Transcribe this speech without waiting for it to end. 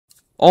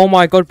Oh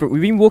my god, bro.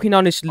 We've been walking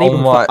down this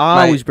labyrinth for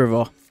hours,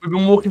 brother. We've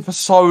been walking for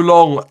so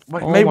long.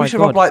 Wait, maybe we should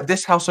god. rob like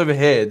this house over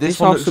here. This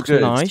one house looks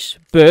good. nice,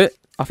 but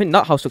I think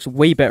that house looks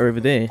way better over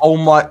there. Oh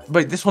my,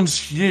 wait, this one's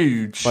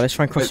huge. Right, let's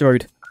try and cross the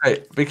road.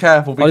 Okay, be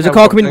careful. There's a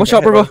car coming. Watch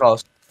out, brother.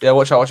 Yeah,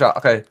 watch out, watch out.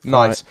 Okay,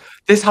 nice. Right.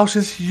 This house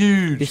is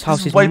huge. This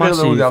house is way massive.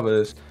 bigger than all the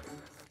others.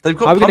 They've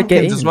got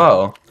pumpkins as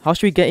well. How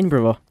should we get in,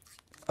 brother?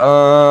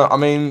 I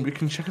mean, we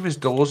can check if his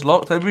door's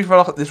locked. Maybe we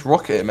throw like this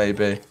rocket,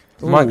 maybe.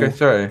 It might go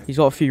through. He's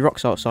got a few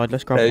rocks outside.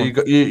 Let's grab one.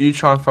 You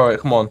try and throw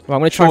it. Come on. Right, I'm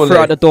gonna try and throw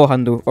it out the door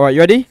handle. All right,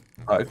 you ready?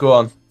 Alright, go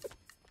on.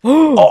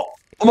 Oh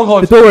my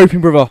god. The door open,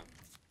 brother.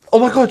 Oh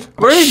my god,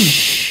 we're in.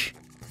 Shh.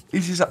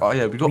 Oh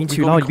yeah, we got. Being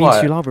too loud,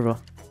 brother.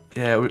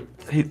 Yeah,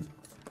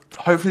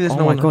 hopefully there's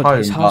no Oh one my god, home.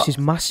 this house is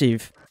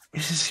massive.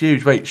 This is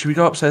huge. Wait, should we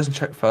go upstairs and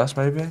check first,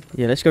 maybe?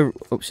 Yeah, let's go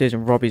upstairs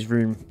and rob his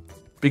room.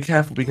 Be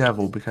careful, be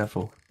careful, be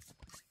careful.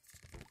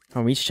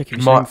 Oh, we need to check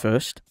his room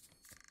first.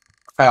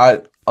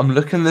 I'm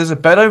looking. There's a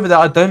bed over there.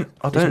 I don't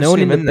see no one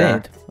him in the there.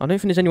 bed. I don't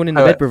think there's anyone in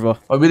the bed, brother.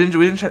 Oh, we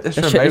didn't check this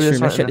room. Maybe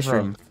let's check this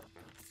room.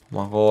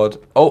 Oh my god.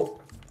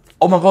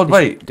 Oh my god.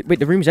 Wait,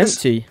 the room's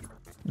empty.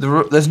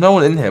 There's no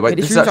one in here. Wait,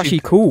 this room's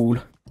actually cool.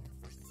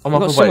 Oh my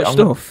god. So much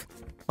stuff.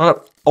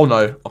 Oh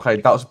no.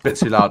 Okay, that was a bit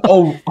too loud.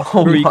 Oh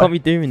bro, you can't be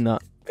doing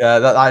that. Yeah,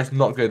 that is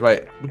not good.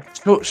 Wait,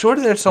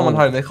 surely there's someone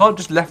home. They can't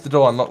just left the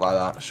door unlocked like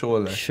that.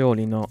 Surely.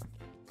 Surely not.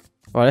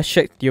 Alright, let's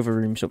check the other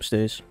rooms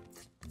upstairs.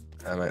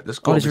 Yeah, mate.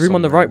 There's a room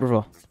on the right,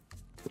 brother.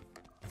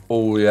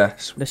 Oh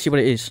yes. Let's see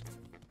what it is.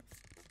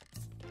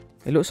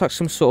 It looks like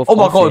some sort of. Oh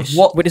my god!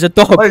 What? Wait, there's a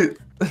dog. Wait,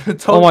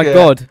 oh my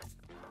god.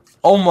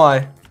 Oh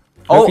my.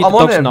 Oh, I'm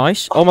on him.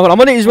 Nice. Oh my god, I'm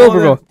on it as well,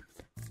 brother.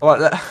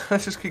 Alright,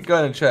 let's just keep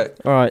going and check.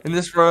 Alright. In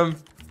this room.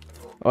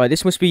 Alright,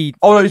 this must be.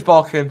 Oh no, he's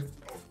barking.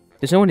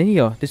 There's no one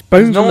here. There's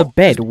bones on the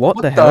bed.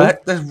 What the hell?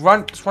 Heck? There's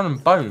random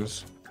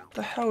bones. What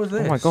the hell is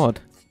this? Oh my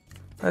god.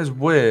 That is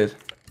weird.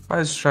 That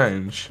is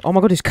strange. Oh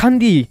my god, it's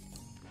candy.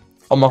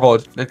 Oh my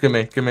god. Give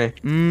me.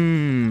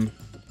 Mmm.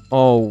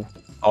 Oh.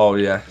 Oh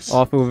yes.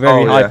 Oh, I feel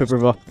very hyper,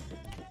 brother.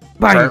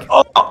 Bang!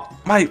 Oh,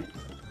 mate.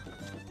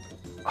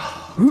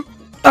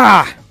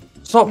 Ah!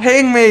 Stop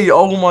hitting me!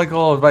 Oh my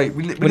god, wait.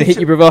 We I'm gonna hit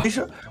you, brother.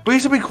 We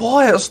need to be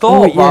quiet. Stop!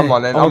 Oh, yeah. I'm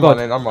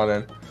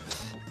running.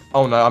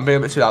 Oh no, I'm being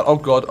a bit too loud. Oh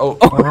god. Oh,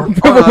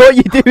 brother, what are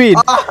you doing?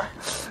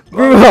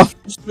 Brother!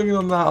 Swinging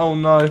on that. Oh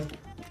no. Wait.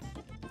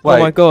 Oh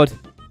my god.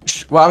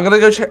 Well, I'm gonna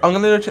go check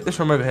this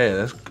room over here.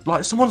 There's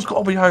like someone's got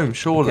to be home,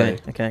 surely.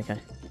 Okay.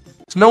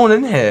 There's no one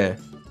in here.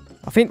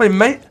 I think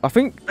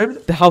maybe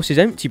the house is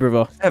empty,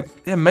 brother.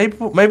 Yeah, maybe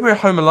we're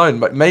home alone,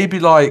 but maybe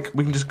like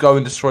we can just go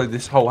and destroy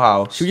this whole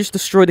house. Should we just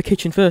destroy the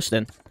kitchen first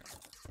then?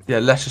 Yeah,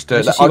 let's just do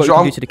it. Let's see what we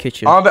can do to the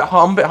kitchen. I'm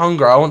a bit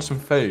hungry. I want some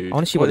food. I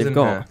want to see what they've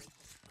got. Here?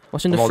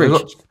 What's in the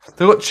fridge?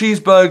 They've got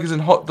cheeseburgers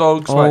and hot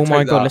dogs. Oh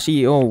my god, let's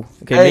eat it all.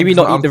 Okay, maybe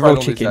not eat the raw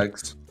chicken.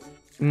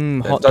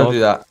 Hot dog. Don't do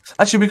that.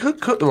 Actually, we could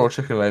cook the raw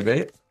chicken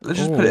maybe. Let's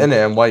just put it in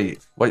there and wait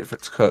for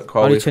it to cook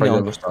while we fry the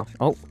other stuff.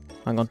 Oh,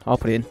 hang on, I'll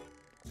put it in.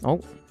 Oh.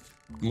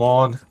 Come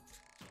on.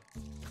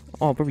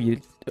 Oh, bro,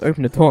 you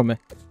open the door, man.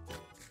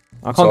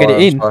 I can't get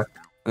it in.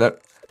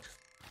 Look.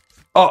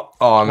 Oh,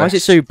 nice. Why is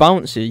it so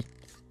bouncy?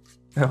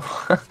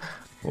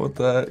 What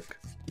the heck?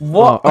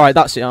 What? Oh, alright,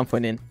 that's it, I'm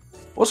putting in.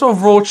 What sort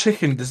of raw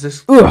chicken does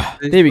this...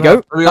 There we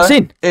go. That's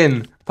in.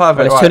 In. Perfect.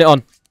 Right, let's turn it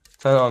on.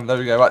 Turn it on. There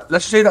we go. Right,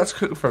 let's leave that to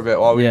cook for a bit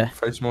while we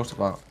throw some more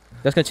stuff out.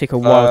 That's going to take a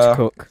while to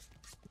cook.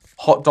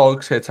 Hot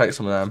dogs. Here, take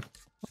some of them.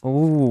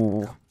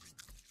 Ooh.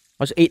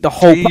 I just ate the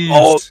whole...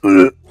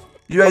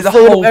 You ate the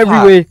whole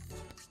everywhere.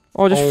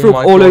 Oh, I just threw it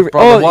all over.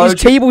 Oh, his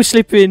table's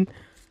slipping.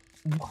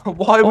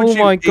 Why would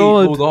you eat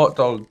all the hot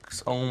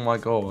dogs? Oh my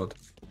god.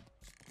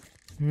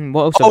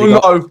 What else have we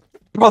got? No,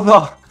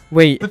 brother.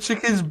 Wait. The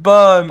chicken's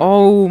burned.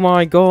 Oh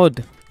my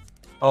god.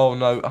 Oh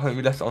no, I think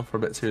we left it on for a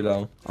bit too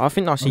long. I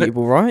think that's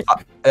eatable, right?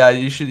 Yeah,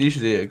 you should eat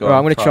it. Go on,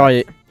 I'm gonna try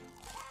it.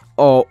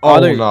 Oh,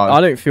 I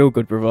don't feel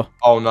good, brother.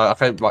 Oh no,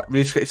 okay, right, we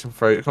need to get some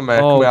fruit. Come here,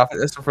 come here. I think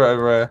there's some fruit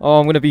over here. Oh,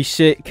 I'm gonna be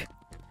sick.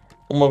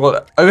 Oh my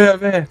god,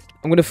 over here.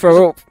 I'm gonna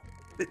throw up.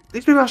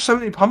 These people have so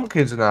many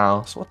pumpkins in the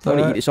house. What the? I'm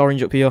gonna eat this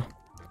orange up here.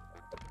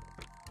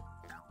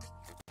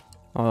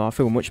 Oh, I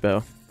feel much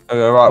better. Okay,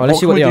 right. What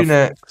can we do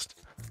next?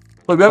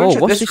 Wait, we haven't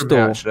checked what's this this room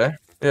door? actually.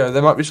 Yeah,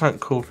 there might be something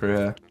cool through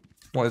here.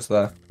 What is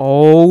there?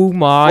 Oh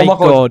my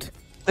god.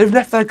 They've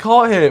left their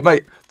cart here,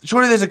 mate.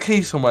 Surely there's a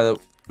key somewhere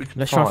that we can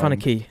Let's try and find a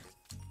key.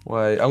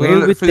 Wait, I'm gonna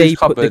look through these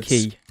cupboards. Where would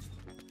they put the key?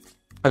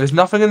 Oh, there's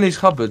nothing in these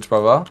cupboards,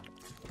 brother.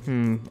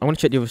 I'm gonna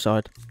check the other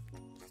side.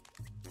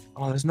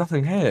 Oh, there's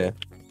nothing here.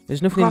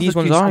 There's nothing in these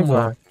ones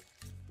either.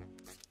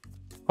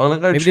 I'm gonna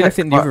go maybe they left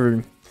it in the other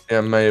room.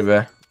 Yeah,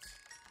 maybe.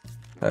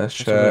 Let's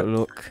check.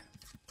 Look.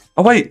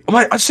 Oh wait,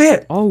 I see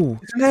it. Oh,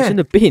 it's in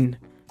the bin.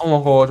 Oh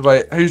my god,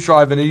 wait, who's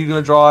driving? Are you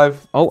gonna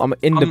drive? Oh, I'm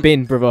in the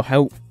bin, brother.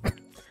 Help.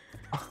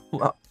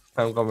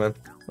 I'm coming.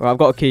 Right, I've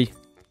got a key.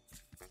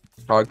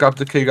 Alright, grab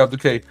the key.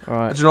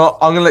 Alright. Do you know what?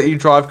 I'm gonna let you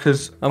drive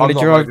because I'm gonna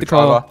drive the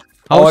car.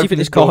 How much do you think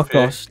this car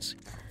costs?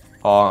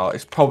 Oh,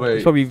 it's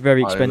probably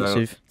very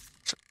expensive.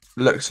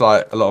 Looks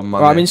like a lot of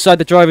money. Right, I'm inside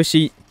the driver's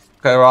seat.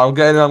 Okay, right, I'm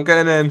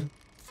getting in.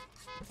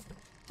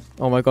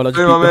 Oh my god, I just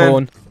Hey, beat my the man.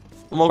 horn.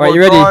 Oh my Right, god,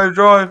 you ready?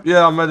 drive.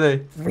 Yeah, I'm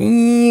ready.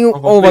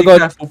 Oh my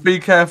god. Be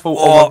careful.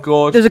 Oh my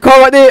god. There's a car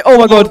right there. Oh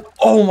my god.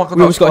 Oh my god, We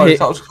that almost was got close. hit.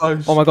 That was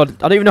close. Oh my god.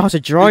 I don't even know how to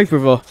drive,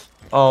 brother.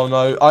 Oh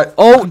no. I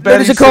Oh, can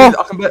barely there's a see. car.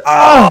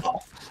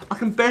 I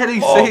can barely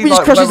Oh, see. we just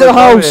like, crashed where into the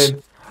we're house.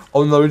 going.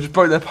 Oh no, we just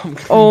broke their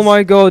pumpkins. Oh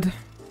my god.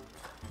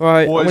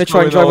 Right, What I'm gonna is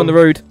try and going drive on the on?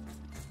 road.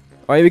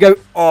 Right, here we go.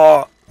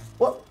 Oh,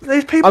 What?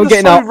 These people I'm are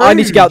getting so out. I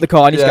need to rude. get out the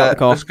car. I need to get Yeah, out the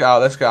car. Let's get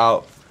out. Let's get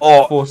out.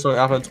 Oh, Before something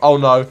happens. Oh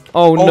no.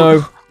 oh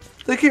no.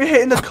 They keep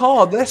hitting the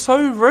car. They're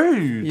so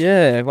rude.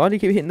 Yeah, why do you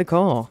keep hitting the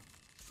car?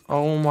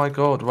 Oh my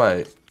god.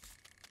 Wait.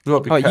 You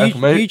gotta be Alright,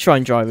 careful, you mate. try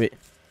and drive it.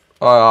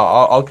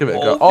 I'll give it a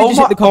go. They just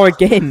hit the car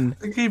again.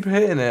 They keep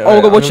hitting it. Oh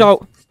Wait, god, watch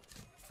out.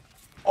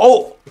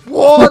 Oh,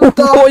 what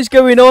the? What is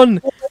going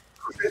on?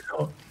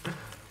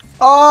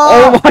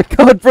 Ah! Oh my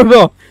god,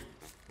 brother.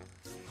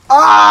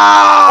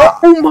 Ah!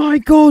 Oh my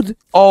god.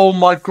 Oh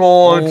my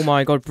god. Oh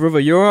my god, brother,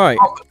 you're alright.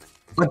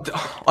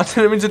 I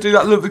didn't mean to do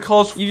that. Look, the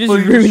car's You just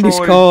fully ruined this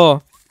destroyed.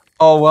 car.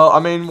 Oh well, I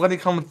mean, when he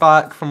comes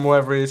back from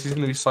wherever he is, he's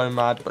gonna be so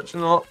mad. But you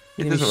know what? It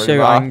You're gonna be doesn't so really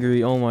matter.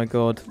 angry. Oh my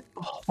god.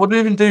 What do we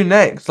even do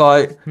next?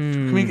 Like,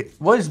 can we? Hmm.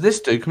 What does this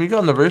do? Can we get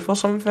on the roof or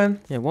something?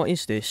 Yeah, what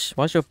is this?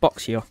 Why is there a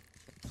box here?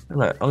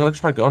 Wait, I'm gonna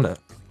try to get on it.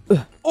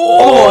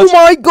 Oh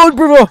my god,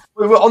 brother.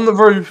 Wait, we're on the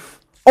roof.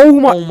 Oh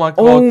my. Oh my god.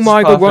 Oh this is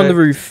my god, we're on the perfect.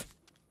 roof.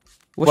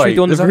 What should we Wait,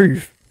 do on the there's a-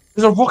 roof?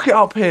 There's a rocket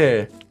up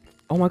here.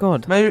 Oh my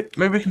god. Maybe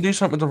we can do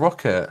something with the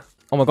rocket.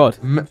 Oh my god.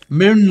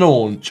 Moon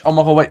launch. Oh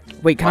my god, wait.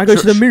 Wait, can I go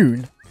to the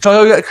moon? Shall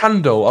I go get a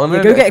candle? I'm Yeah,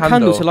 gonna go get a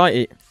candle to light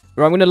it.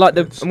 Right, I'm gonna light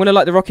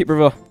the rocket,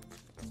 brother.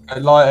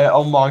 Light it.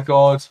 Oh my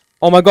god.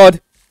 Oh my god.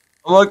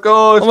 Oh my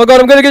god. Oh my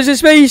god, I'm gonna go to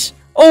space.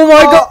 Oh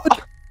my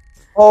god.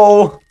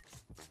 Oh.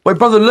 Wait,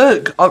 brother,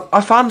 look.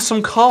 I found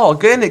some car.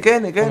 Get in it, get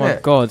in it, get Oh in my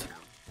it. god.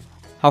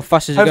 How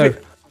fast does it go?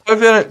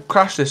 Hopefully I don't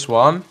crash this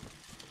one.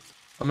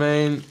 I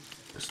mean...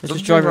 Let's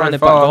just drive around the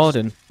back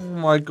garden. Oh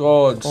my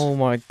god. Oh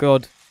my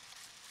god.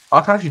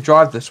 I can actually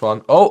drive this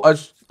one. Oh,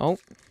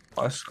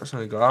 I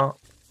suddenly got out.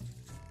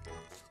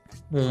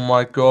 Oh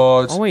my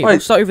god. Oh wait,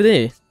 what's that over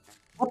there?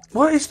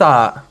 What is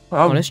that?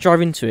 Oh, let's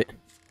drive into it.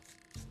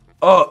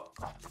 Oh,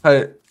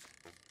 hey.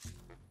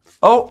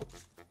 Oh,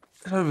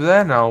 it's over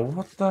there now.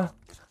 What the?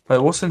 Wait,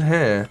 what's in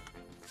here?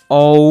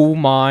 Oh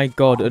my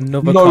god,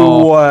 another No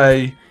car.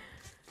 way.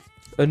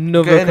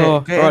 Another Get in it,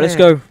 car. get Alright, in let's it.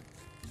 go.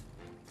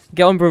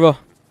 Get on, brother.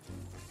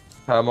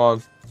 Come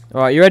on.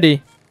 Alright, you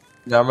ready?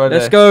 Yeah, I'm ready.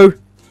 Let's go.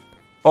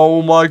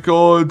 Oh my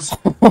god.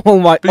 Oh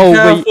my. Be Oh wait.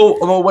 careful.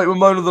 Oh wait, we're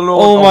mowing the lawn.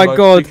 Oh my no,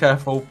 god. Be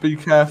careful. Be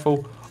careful.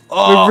 We're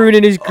Oh,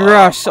 ruining his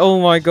grass. Oh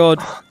my god.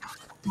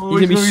 He's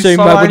gonna be so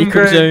mad when he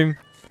comes home.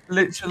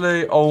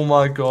 Literally. Oh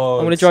my god.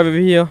 I'm gonna drive over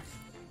here.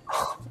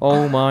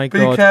 Oh my Be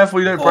god. careful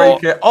you don't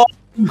break it. Oh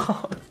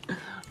no.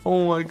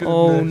 Oh my goodness.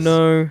 Oh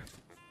no.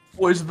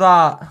 What is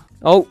that?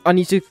 Oh, I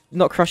need to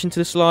not crash into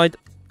the slide.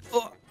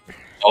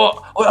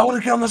 Oh, I want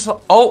to get on the slide.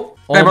 Oh,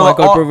 Oh hey, my brother,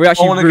 god, bro, we I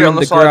actually wanna get on ruined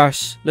the slide.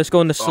 grass. Let's go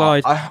on the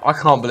slide. I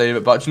can't believe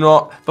it, but you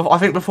know what? I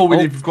think before we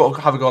leave, we've got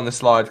to have a go on this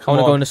slide. I Come want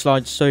to on. go on the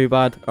slide so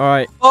bad.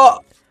 Alright. Oh,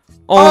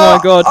 Oh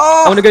my god.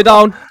 oh. I want to go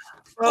down. that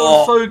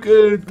was so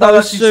good. That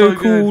was actually so good.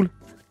 cool.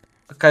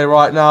 Okay,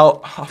 right now,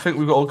 I think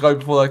we've got to go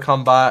before they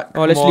come back.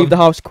 Alright, let's leave the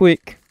house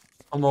quick.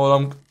 Come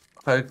on,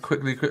 okay,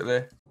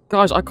 quickly.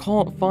 Guys, I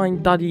can't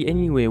find Daddy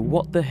anywhere.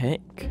 What the heck?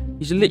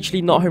 He's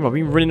literally not home. I've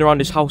been running around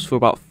this house for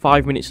about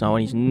 5 minutes now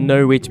and he's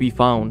nowhere to be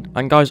found.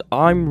 And guys,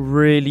 I'm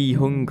really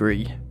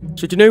hungry.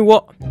 So do you know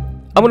what?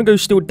 I'm gonna go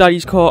steal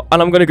Daddy's car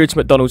and I'm gonna go to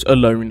McDonald's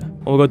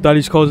alone. Oh my god,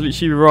 Daddy's car's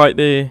literally right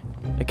there.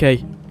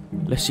 Okay,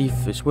 let's see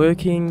if it's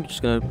working.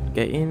 Just gonna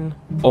get in.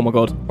 Oh my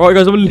god. Alright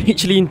guys, I'm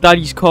literally in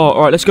Daddy's car.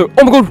 Alright, let's go.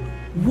 Oh my god!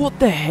 What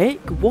the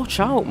heck? Watch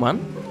out,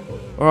 man.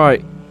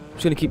 Alright,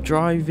 just gonna keep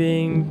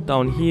driving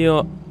down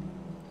here.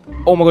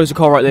 Oh my god, there's a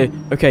car right there.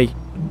 Okay.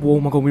 Oh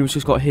my god, we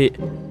just got hit.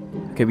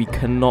 Okay, we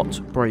cannot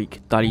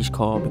break Daddy's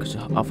car because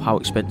of how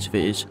expensive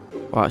it is.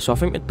 Right, so I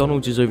think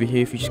McDonald's is over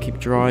here if you just keep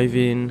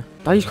driving.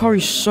 Daddy's car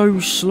is so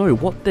slow.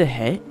 What the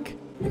heck?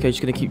 Okay,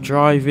 just gonna keep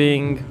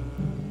driving.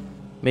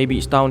 Maybe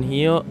it's down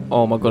here.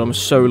 Oh my god, I'm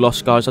so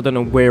lost, guys. I don't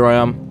know where I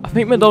am. I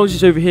think McDonald's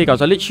is over here,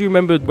 guys. I literally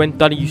remembered when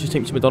Daddy used to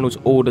take me to McDonald's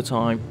all the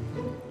time.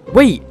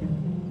 Wait!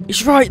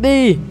 It's right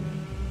there!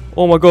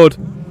 Oh my god.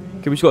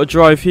 Okay, we just gotta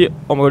drive here.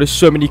 Oh my god, there's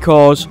so many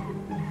cars.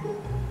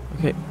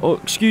 Okay. Oh,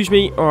 excuse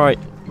me. Alright.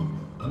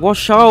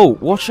 Watch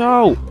out. Watch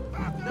out.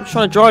 I'm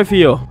trying to drive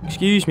here.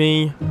 Excuse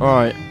me.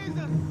 Alright.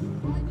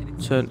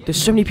 Turn.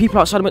 There's so many people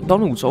outside of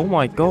McDonald's. Oh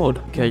my god.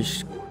 Okay,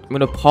 I'm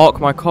gonna park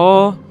my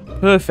car.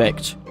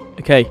 Perfect.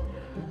 Okay.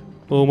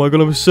 Oh my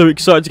god, I'm so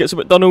excited to get some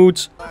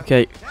McDonald's.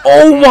 Okay.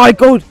 Oh my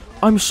god.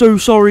 I'm so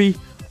sorry.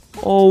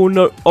 Oh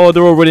no. Oh,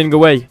 they're all running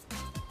away.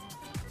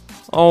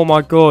 Oh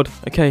my god.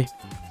 Okay.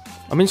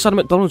 I'm inside of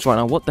McDonald's right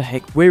now. What the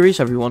heck? Where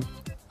is everyone?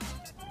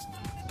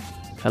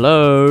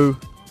 Hello?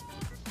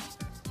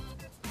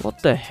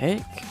 What the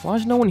heck? Why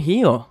is no one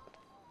here? Hang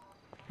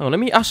on, let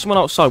me ask someone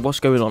outside what's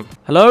going on.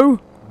 Hello?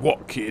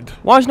 What, kid?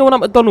 Why is no one at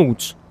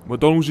McDonald's?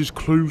 McDonald's is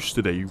closed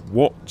today.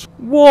 What?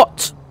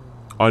 What?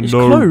 I It's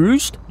know.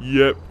 closed?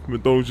 Yep,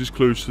 McDonald's is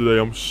closed today.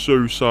 I'm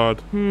so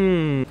sad.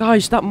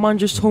 Guys, that man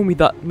just told me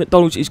that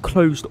McDonald's is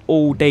closed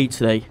all day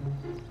today.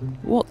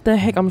 What the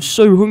heck? I'm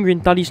so hungry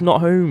and Daddy's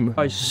not home.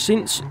 Guys,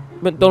 since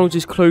McDonald's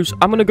is closed,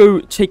 I'm gonna go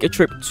take a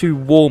trip to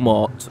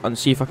Walmart and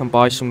see if I can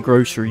buy some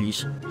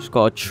groceries. Just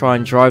gotta try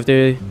and drive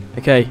there.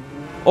 Okay.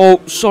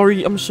 Oh,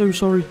 sorry. I'm so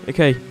sorry.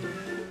 Okay.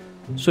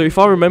 So if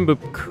I remember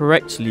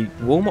correctly,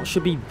 Walmart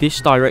should be this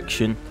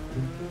direction.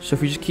 So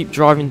if we just keep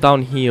driving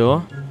down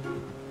here.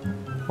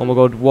 Oh my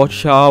god,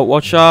 watch out,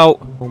 watch out.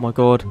 Oh my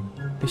god.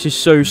 This is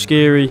so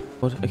scary.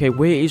 Okay,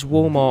 where is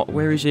Walmart?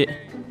 Where is it?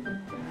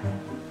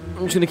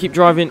 I'm just gonna keep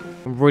driving.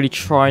 I'm really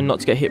trying not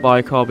to get hit by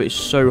a car, but it's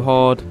so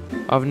hard.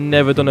 I've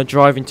never done a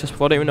driving test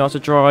before. I don't even know how to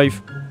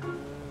drive.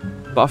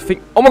 But I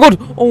think... Oh my god!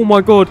 Oh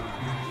my god!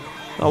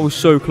 That was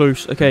so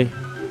close. Okay.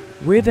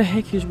 Where the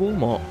heck is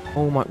Walmart?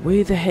 Oh my...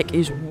 Where the heck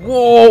is...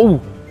 Whoa!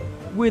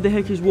 Where the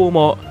heck is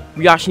Walmart?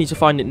 We actually need to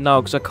find it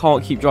now because I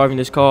can't keep driving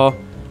this car.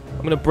 I'm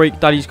going to break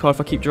Daddy's car if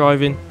I keep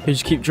driving. Okay,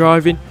 just keep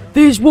driving.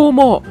 There's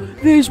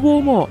Walmart! There's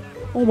Walmart!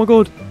 Oh my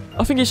god.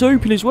 I think it's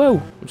open as well.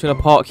 I'm just going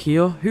to park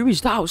here. Who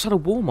is that outside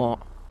of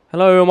Walmart?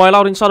 Hello, am I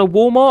allowed inside of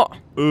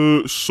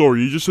Walmart?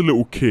 Sorry, you're just a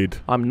little kid.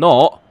 I'm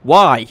not.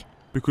 Why?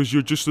 Because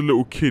you're just a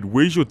little kid.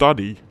 Where's your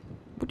daddy?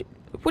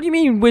 What do you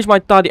mean, where's my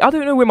daddy? I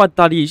don't know where my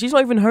daddy is. He's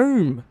not even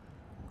home.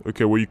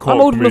 Okay, well, you can't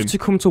I'm old come enough in. to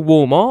come to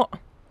Walmart.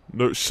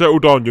 No, settle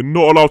down. You're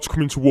not allowed to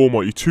come into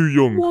Walmart. You're too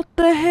young. What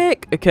the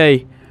heck?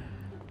 Okay.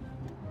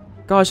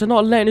 Guys, they're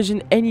not letting us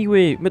in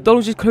anywhere.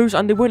 McDonald's is closed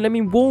and they won't let me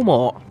in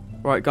Walmart.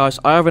 Right, guys,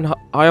 I have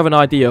an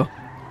idea.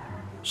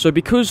 So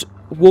because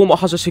Walmart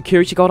has a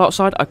security guard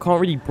outside, I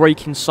can't really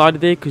break inside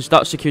of there because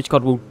that security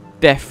guard will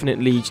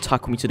definitely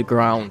tackle me to the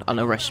ground and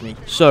arrest me.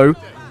 So,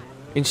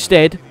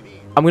 instead,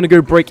 I'm going to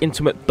go break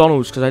into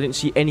McDonald's because I didn't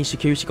see any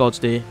security guards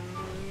there.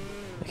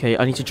 Okay,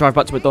 I need to drive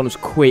back to McDonald's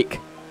quick.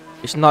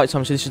 It's night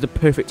time, so this is the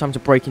perfect time to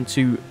break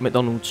into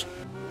McDonald's.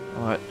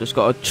 Alright, just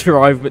got to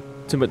drive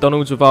to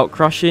McDonald's without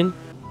crashing.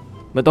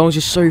 McDonald's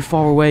is so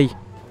far away.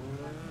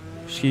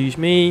 Excuse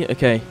me.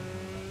 Okay.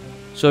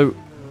 So,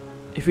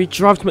 if we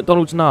drive to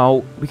McDonald's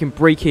now, we can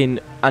break in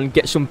and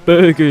get some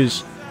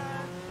burgers.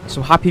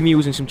 Some Happy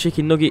Meals and some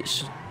chicken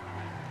nuggets.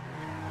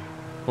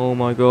 Oh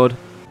my god.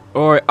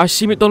 Alright, I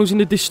see McDonald's in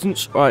the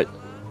distance. Alright.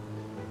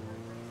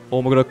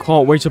 Oh my god, I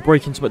can't wait to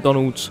break into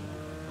McDonald's.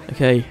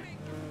 Okay.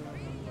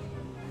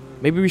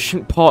 Maybe we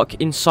shouldn't park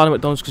inside of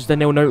McDonald's because then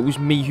they'll know it was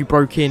me who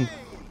broke in.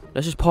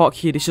 Let's just park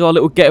here. This is our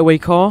little getaway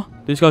car.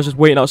 This guy's just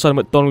waiting outside of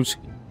McDonald's.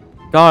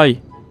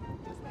 Guy,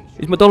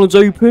 is McDonald's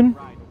open?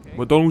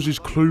 McDonald's is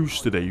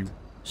closed today.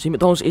 See,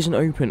 McDonald's isn't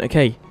open.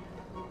 Okay.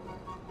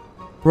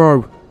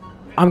 Bro,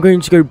 I'm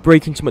going to go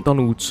break into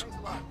McDonald's.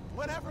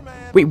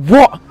 Wait,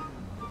 what?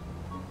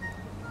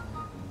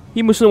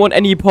 He mustn't want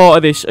any part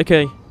of this.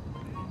 Okay.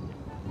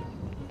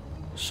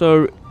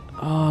 So,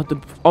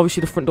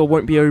 obviously the front door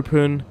won't be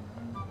open.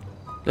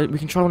 We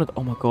can try one of the...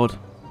 Oh my god.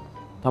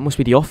 That must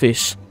be the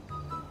office.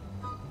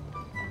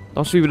 That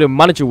must be where the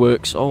manager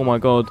works. Oh my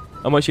god.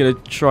 I'm actually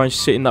going to try and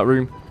sit in that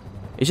room.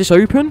 Is this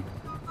open?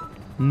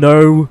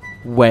 No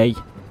way.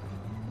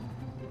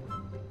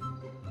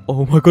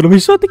 Oh my god, I'm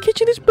inside the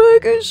kitchen. There's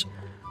burgers.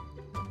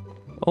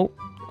 Oh,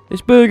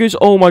 there's burgers.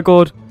 Oh my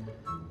god.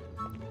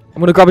 I'm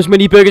going to grab as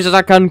many burgers as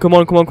I can. Come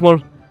on, come on, come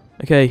on.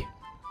 Okay.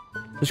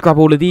 Let's grab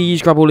all of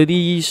these. Grab all of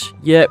these.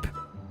 Yep.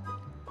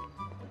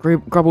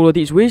 Grab all of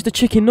these. Where's the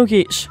chicken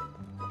nuggets?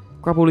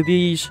 Grab all of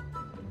these.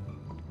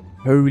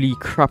 Holy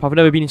crap. I've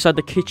never been inside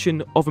the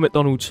kitchen of a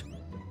McDonald's.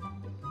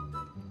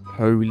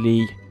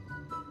 Holy.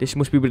 This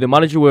must be where the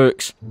manager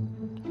works.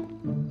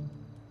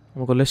 Oh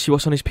my god, let's see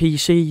what's on his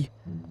PC.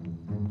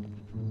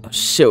 Let's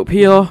sit up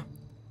here.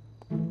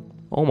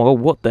 Oh my god,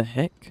 what the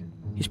heck?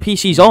 His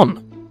PC's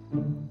on.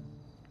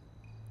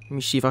 Let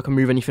me see if I can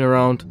move anything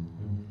around.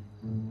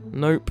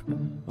 Nope.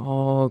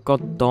 Oh,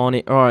 god darn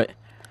it. Alright.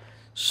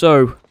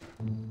 So,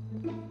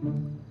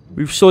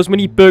 we've stole as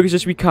many burgers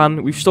as we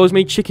can. We've stole as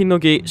many chicken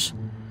nuggets.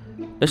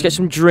 Let's get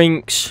some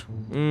drinks.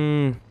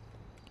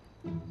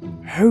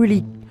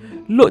 Holy...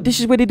 Look, this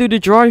is where they do the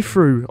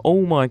drive-thru.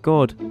 Oh my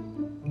god.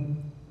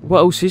 What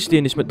else is there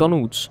in this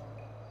McDonald's?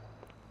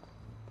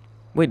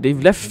 Wait, they've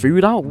left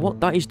food out? What?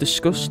 That is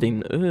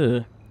disgusting.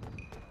 Ugh.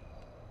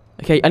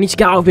 Okay, I need to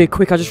get out of here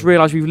quick. I just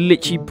realised we've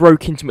literally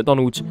broke into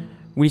McDonald's.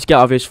 We need to get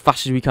out of here as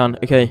fast as we can.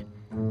 Okay.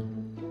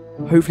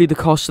 Hopefully the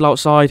car's still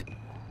outside.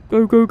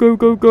 Go, go, go,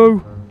 go,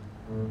 go.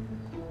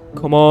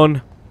 Come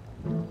on.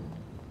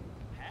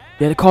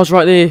 Yeah, the car's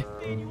right there.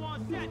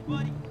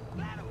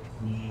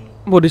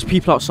 Well, there's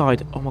people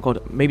outside. Oh my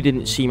god, maybe they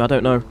didn't see me. I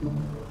don't know.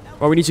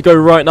 Right, we need to go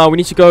right now. We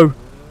need to go.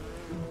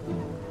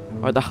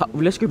 Right,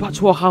 let's go back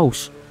to our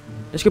house.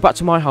 Let's go back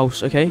to my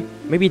house, okay?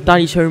 Maybe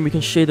Daddy's home. We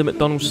can share the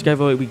McDonald's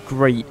together. It'd be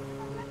great.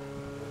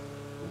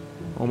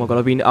 Oh my god,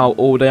 I've been out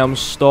all day. I'm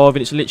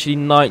starving. It's literally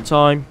night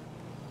time.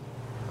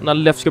 And I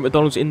left to go to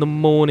McDonald's in the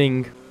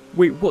morning.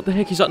 Wait, what the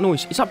heck is that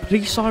noise? Is that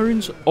police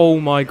sirens? Oh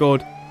my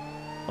god.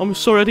 I'm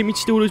sorry, I didn't mean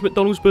to steal those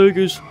McDonald's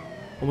burgers.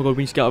 Oh my god,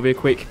 we need to get out of here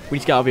quick. We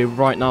need to get out of here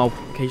right now.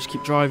 Okay, just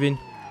keep driving.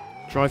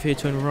 Drive here,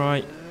 turn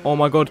right. Oh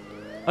my god.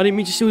 I didn't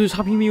mean to steal those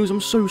Happy Meals. I'm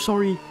so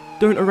sorry.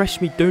 Don't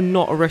arrest me. Do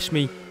not arrest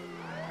me.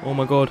 Oh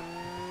my god.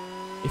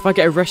 If I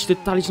get arrested,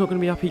 Daddy's not going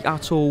to be happy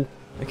at all.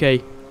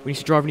 Okay. We need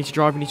to drive. We need to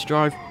drive. We need to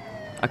drive.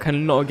 I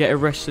cannot get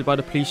arrested by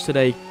the police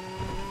today.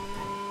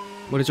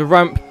 Well, there's a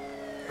ramp.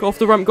 Go off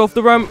the ramp. Go off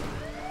the ramp.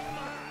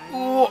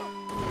 Oh.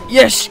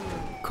 Yes.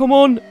 Come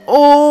on.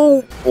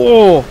 Oh.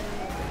 Oh.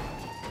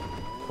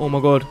 Oh my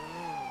god.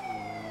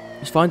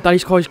 It's fine.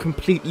 Daddy's car is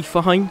completely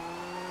fine.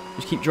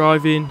 Just keep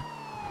driving.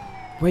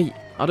 Wait.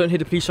 I don't hear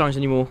the police sirens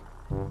anymore.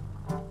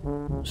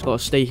 Just gotta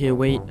stay here,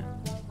 wait.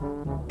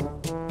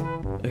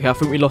 Okay, I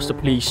think we lost the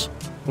police.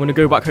 I'm gonna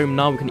go back home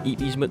now. We can eat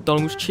these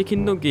McDonald's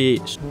chicken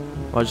nuggets.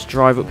 I'll just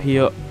drive up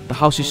here. The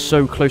house is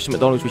so close to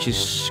McDonald's, which is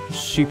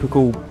super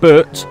cool.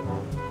 But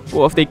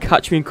what if they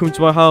catch me and come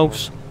to my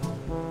house?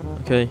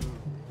 Okay,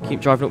 keep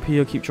driving up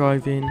here. Keep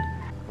driving.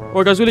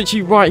 Alright, guys, we're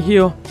literally right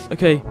here.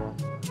 Okay,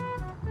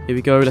 here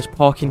we go. Let's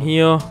park in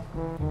here.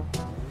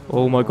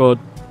 Oh my god.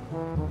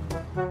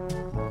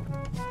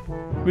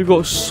 We've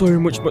got so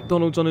much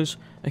McDonald's on us.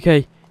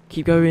 Okay,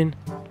 keep going.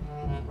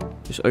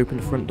 Just open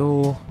the front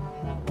door.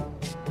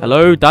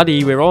 Hello,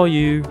 Daddy, where are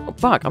you? I'm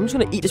back. I'm just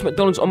going to eat this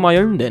McDonald's on my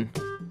own then.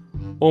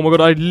 Oh my god,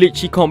 I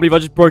literally can't believe I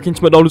just broke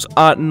into McDonald's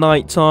at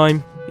night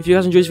time. If you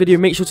guys enjoyed this video,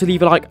 make sure to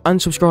leave a like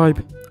and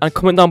subscribe. And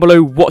comment down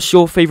below what's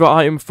your favourite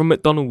item from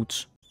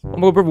McDonald's. Oh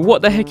my god, brother,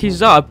 what the heck is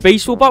that? A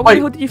baseball bat? Where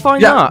the hell did you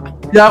find that?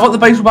 Yeah, I got the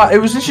baseball bat. It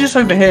was literally just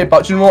over here,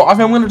 but you know what? I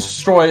think I'm going to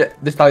destroy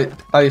this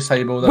Daddy's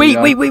table. Wait,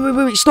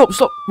 stop.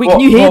 Wait, what? Can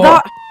you hear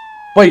that?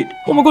 Wait.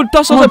 Oh my god,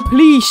 that sounds like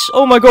police.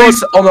 Oh my god.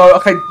 Police. Oh no,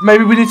 okay,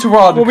 maybe we need to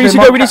run. Well, we need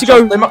to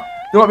go. They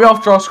might be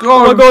after us. Go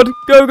on. Oh my god,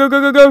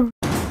 go.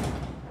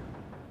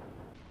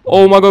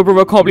 Oh my god,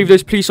 brother, I can't believe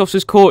those police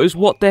officers caught us.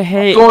 What the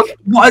heck? God,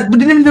 what? We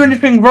didn't even do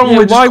anything wrong.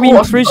 Yeah, why are we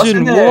in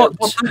prison? What?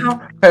 The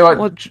hell? Okay, right.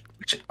 What?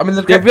 I mean,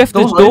 they've left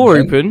the door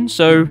open,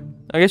 so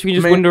I guess we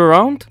can just wander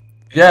around.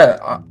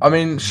 Yeah, I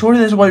mean, surely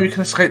there's a way we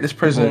can escape this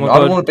prison. I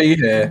don't want to be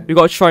here. We've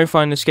got to try and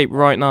find an escape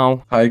right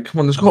now. Hey, come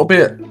on, there's got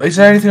to be Is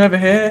there anything over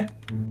here?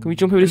 Can we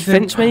jump over this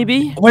fence,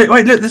 maybe? Wait,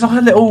 look, there's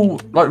like a little,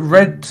 like,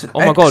 red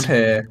X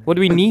here. What do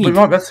we need? We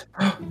might be able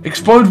to...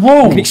 Explode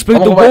wall! We can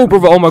explode the wall,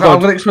 brother, oh my god. I'm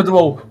gonna explode the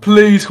wall.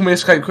 Please, can we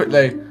escape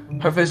quickly?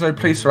 Hopefully there's no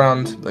police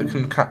around that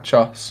can catch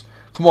us.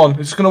 Come on,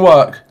 it's gonna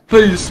work.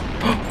 Please.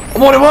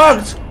 Oh, it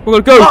worked! We're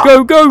gonna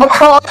go! Go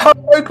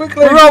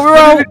quickly! We're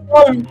out!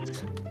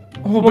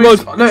 Oh my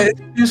god. No,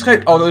 you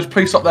escaped. Oh, there's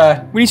police up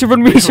there. We need to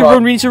run, we need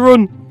to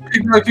run.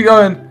 Keep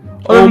going.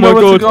 Oh my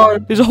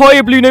god. There's a hot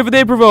air balloon over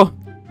there, brother.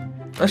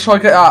 Let's try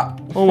to get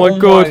that. Oh my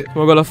god.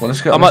 Oh my god,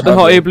 I'm at the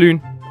hot air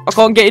balloon. I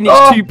can't get in,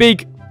 it's too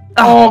big.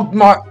 Oh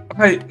my.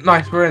 Okay,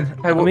 nice, we're in.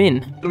 Okay, I'm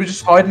in. Do we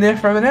just hide in here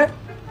for a minute?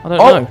 I don't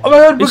know. Oh my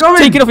god, we're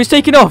going. It's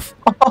taking off.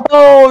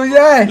 Oh,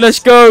 yes. Let's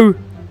go.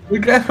 We're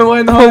getting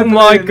away in the Oh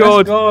my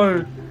god. Let's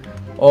go.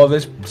 Oh,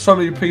 there's so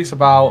many police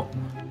about.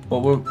 But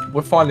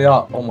we're finally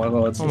up. Oh my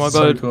god. Oh my god.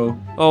 So cool.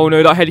 Oh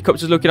no, that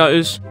helicopter's looking at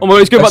us. Oh my god,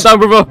 let's go back down,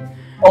 brother.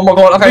 Oh my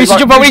god. Okay. We need to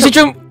jump. We need to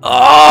jump.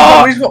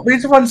 Oh! We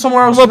need to find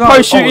somewhere else.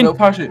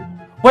 Parachuting.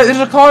 Wait, there's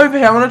a car over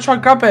here. I'm gonna try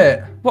and grab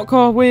it. What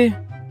car?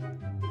 Where?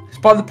 It's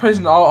by the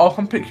prison. I'll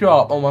come pick you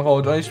up. Oh my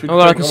god. Oh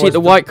god, I can see the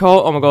white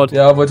car. Oh my god.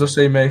 Yeah, otherwise they'll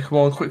see me. Come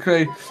on,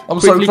 quickly. I'm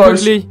so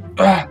close. Quickly.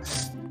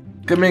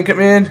 Get me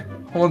in.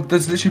 Come on,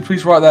 there's literally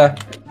police right there.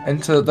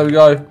 Enter. There we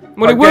go.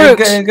 Well, it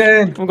works. Get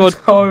in. Oh my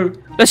god.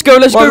 Let's go.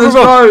 Let's go.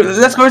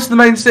 Let's go to the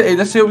main city.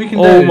 Let's see what we can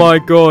do. Oh my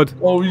god.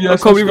 Oh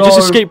yes. I can't believe we just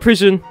escaped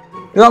prison.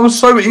 Yeah, that was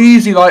so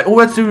easy. Like all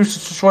we had to do was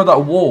just destroy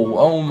that wall.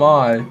 Oh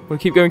my. Well,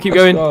 keep going.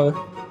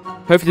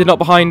 Hopefully they're not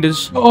behind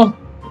us. Oh,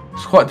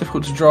 it's quite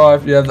difficult to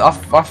drive. Yeah,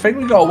 I think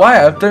we got away.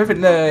 I don't think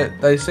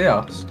they see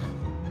us.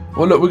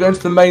 Well, look, we're going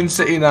to the main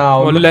city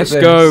now. Well, let's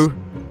go.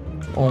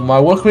 Oh my,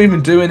 what can we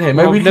even do in here?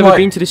 Maybe I've never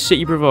been to this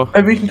city, brother.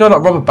 Maybe we can go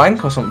like rob a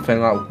bank or something.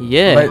 Like,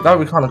 yeah, that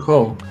would be kind of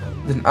cool.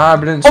 There's an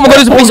ambulance. Oh my god,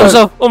 there's a police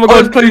officer. Oh my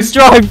god, please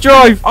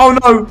drive.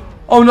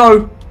 Oh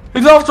no,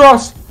 he's after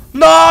us.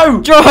 No!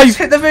 Drive! He's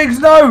hit the things,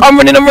 no! I'm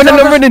running!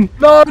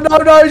 No,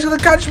 he's gonna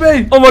catch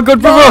me! Oh my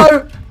god,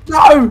 brother!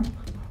 No!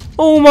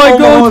 Oh my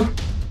god!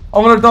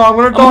 I'm gonna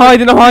die,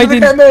 I'm hiding!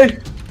 Get me!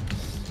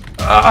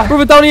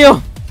 Brother, down here!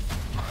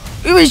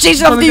 He's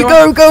chasing after you,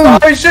 go! No,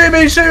 he's shooting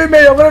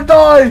me, I'm gonna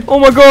die! Oh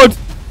my god!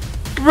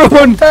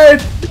 Run!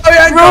 Dead! No, he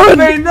ain't got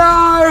me,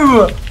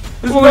 no!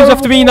 He's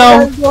after me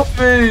now!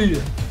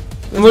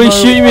 He's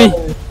shooting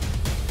me!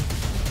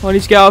 I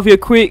need to get out of here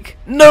quick.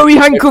 No, he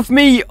handcuffed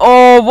me.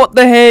 Oh, what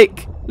the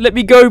heck? Let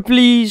me go,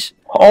 please.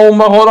 Oh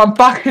my god, I'm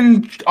back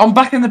in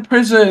the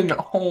prison.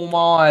 Oh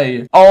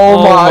my.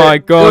 Oh my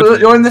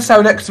god. You're in the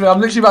cell next to me. I'm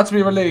literally about to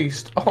be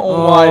released.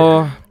 Oh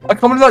my. I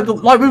can't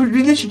believe like we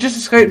literally just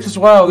escaped as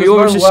well. We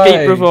almost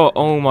escaped, brother.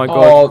 Oh my god.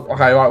 Oh,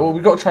 okay, right. Well,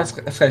 we've got to try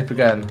to escape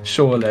again,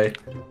 surely.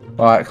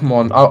 Alright, come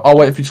on. I'll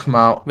wait for you to come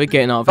out. We're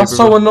getting out of here, That's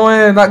so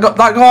annoying. That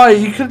guy,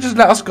 you could just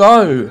let us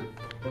go.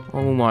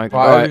 Oh my god.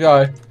 Right, here we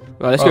go.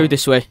 Right, let's go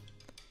this way.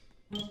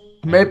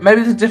 Maybe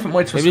there's a different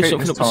way to escape this time.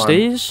 Maybe something up the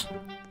stairs?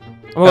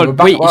 Oh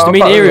god, wait, it's the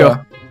main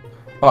area.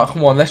 Alright,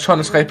 come on, let's try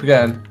and escape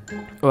again.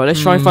 Alright,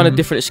 let's try and find a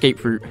different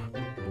escape route.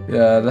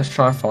 Yeah, let's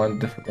try and find a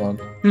different one.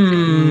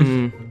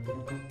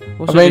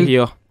 What's over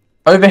here?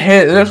 Over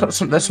here,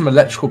 there's some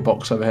electrical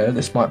box over here.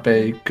 This might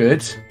be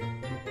good.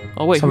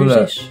 Oh wait, who's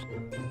this?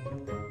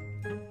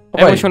 Oh,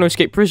 Everyone's trying to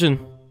escape prison.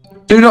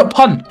 Do not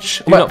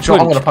punch. Do not I'm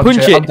gonna punch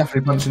it. it. I'm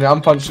definitely punching it.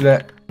 I'm punching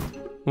it.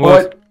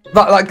 What? Wait,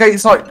 that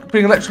gate's like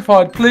being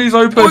electrified. Please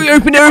open. Oh,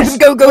 open it,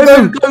 Yes. open,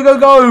 go.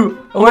 Go.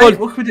 Oh, wait,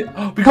 what can we do?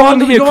 We Come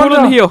under here, come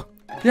under here.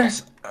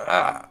 Yes.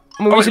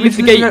 I'm going to lift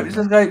the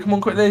gate. Come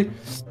on, quickly.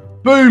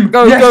 Boom.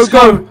 Go.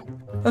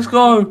 Let's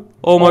go.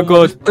 Oh my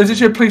god. There's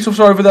actually a police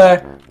officer over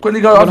there. Quickly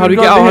go. How do we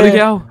get out? How do we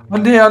get out?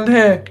 Under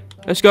here.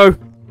 Let's go.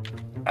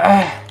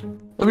 There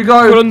we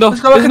go. Go under.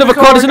 Let's go There's another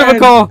car. There's another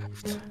car.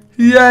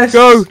 Yes.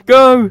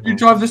 Go. You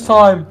drive this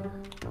time.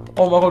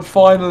 Oh my god,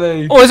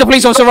 finally. Oh, there's a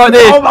police officer right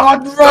there. Oh my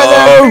god,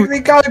 right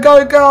there.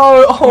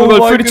 Go. Oh my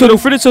god,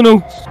 through the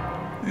tunnel.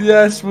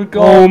 Yes, we're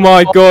gone. Oh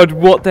my god,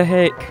 what the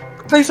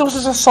heck? Police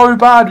officers are so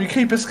bad. We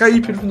keep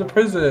escaping from the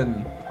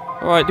prison.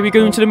 Alright, do we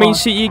go into the main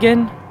city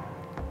again?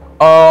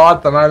 Oh, I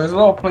don't know. There's a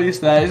lot of police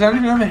there. Is there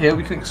anything over here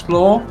we can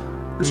explore?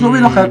 There's not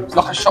really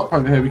like a shop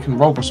over here we can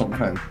rob or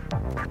something.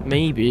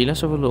 Maybe.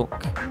 Let's have a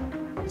look.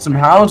 Some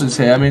houses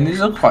here. I mean, these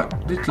look quite.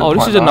 Oh,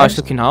 this is a nice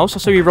looking house. I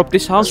saw you robbed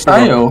this house.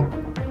 Sale.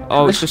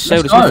 Oh, it's for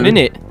sale. There's nothing in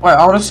it. Wait,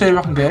 I want to see if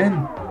I can get in.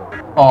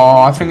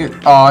 Oh, I think it.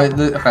 Oh,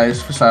 okay,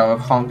 it's for sale.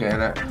 I can't get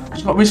in it.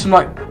 There's got to be some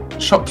like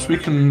shops we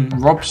can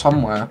rob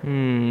somewhere.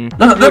 Look,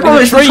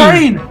 it's the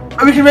train.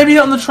 Oh, we can maybe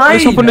get on the train.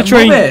 Let's hop on the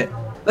train.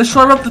 Let's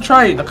try and rob the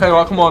train. Okay,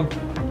 right, come on.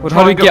 Well,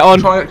 how do we get on?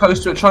 Try and get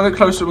close to it. Try and get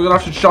close to it. We're gonna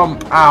have to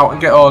jump out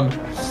and get on.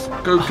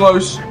 Go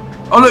close.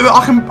 Oh look,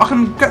 I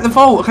can get the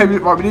vault. Okay,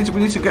 right. We need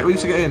to get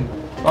in.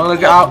 I'm gonna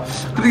get out.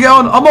 Can you get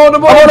on? I'm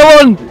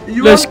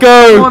on. Let's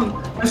go. Come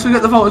on. Let's go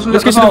get the vault.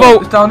 Let's get to the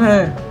vault. It's down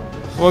here.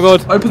 Oh my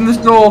god. Open this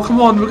door. Come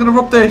on. We're gonna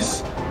rob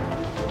this.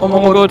 Oh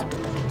my god.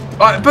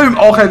 Right, boom.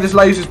 Okay, there's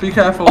lasers. Be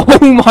careful.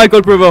 Oh my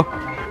god, brother.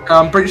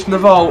 I'm breaching the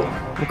vault.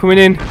 I'm coming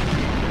in.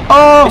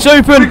 Oh, it's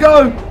open. Here we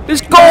go.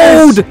 There's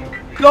gold. Yes.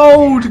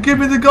 Gold. Give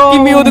me the gold.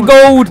 Give me all the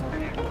gold.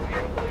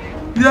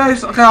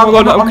 Yes. Okay. I'm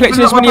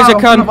collecting as many as I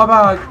can. My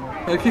bag.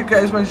 Yeah, keep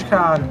getting as many as you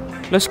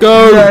can. Let's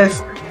go.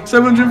 Yes.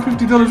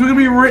 $750. We're gonna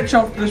be rich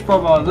after this,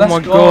 brother.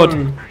 Let's go. Oh my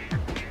god.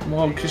 Come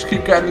on, just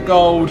keep getting the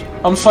gold.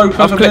 I'm so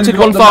close. I've collected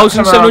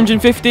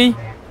 1,750.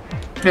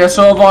 Yeah,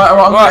 so have I.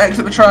 Alright, I'm gonna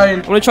exit the train.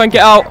 I'm gonna try and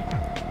get out.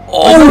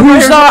 Oh,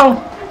 who's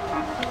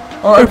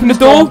that? Right, open the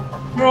door.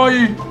 Where are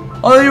you?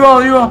 Oh, there you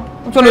are.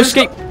 I'm trying to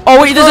escape. Oh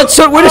wait, there's a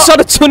tunnel. We're inside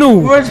a tunnel.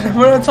 We're in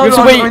a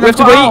tunnel. We have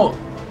to wait.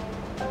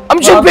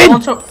 I'm jumping. I'm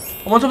on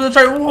top of the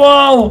train.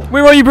 Whoa.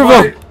 Where are you,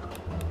 brother? Right.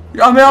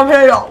 I'm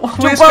here.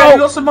 We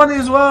got some money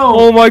as well.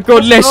 Oh my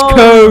god, let's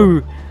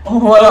go. Oh,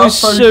 well, that was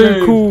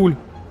so cool.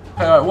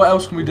 Okay, right, what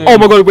else can we do? Oh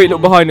my god, wait,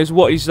 look behind us.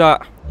 What is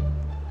that?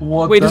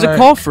 Wait, there's a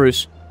car for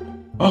us.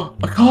 Oh,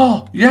 a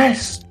car.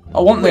 Yes. I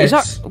want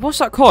this. What's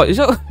that car? Is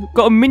that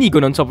got a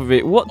minigun on top of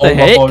it? What the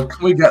heck? Oh my god,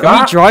 can we get that?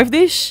 Can we drive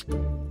this?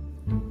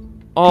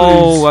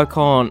 Oh, I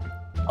can't.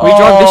 Can we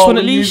drive this one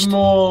at least?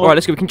 Alright,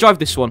 let's go. We can drive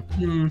this one.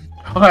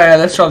 Okay, yeah,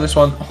 let's try this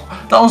one.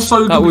 Oh, that was so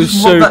good. That was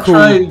so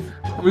cool.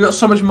 We got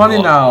so much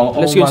money now.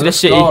 Let's go into the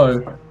city.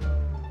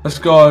 Let's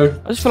go.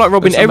 I just feel like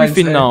robbing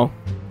everything now.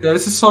 Yeah,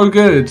 this is so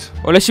good.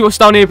 Well, let's see what's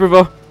down here,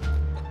 brother.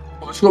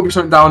 There's got to be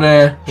something down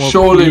here. Well,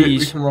 surely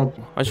we can rob.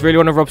 I just really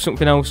want to rob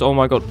something else. Oh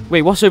my god.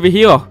 Wait, what's over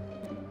here?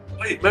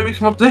 Wait, maybe we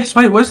can rob this.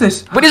 Wait, what's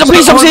this? Wait, there's a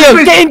police officer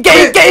here. Get in.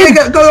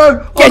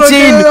 Go. Get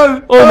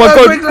in. Oh my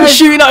god, he's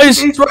shooting at us.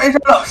 He's right.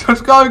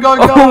 Let's go.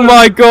 Oh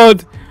my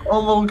god.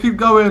 Oh my, keep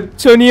going.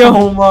 Turn here.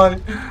 Oh my.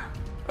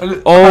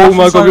 Oh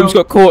my god, we just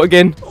got caught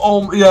again.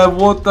 Oh yeah,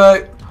 what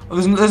the?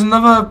 There's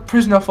another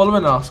prisoner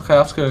following us. Okay,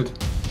 that's good.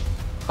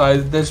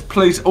 Okay, there's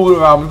police all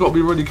around. We've got to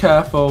be really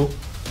careful.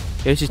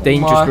 Yeah, this is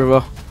dangerous,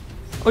 brother.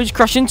 Oh, he just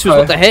crashed into us.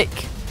 What the heck?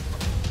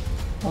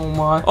 Oh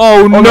my.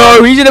 Oh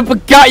no, he's in a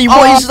Bugatti.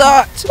 What is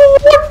that?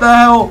 What the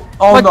hell?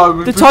 Oh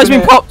no. The tire's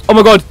been popped. Oh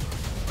my god.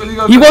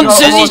 He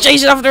wants us. He's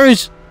chasing after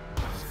us.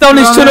 Down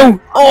this tunnel.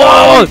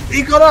 Oh!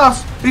 He got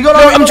us.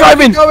 I'm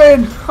driving.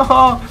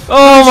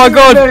 Oh my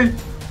god.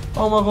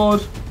 Oh my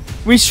god.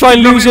 We should try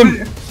and lose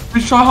him.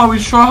 We try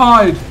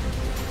hide.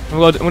 Oh my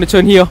god, I'm gonna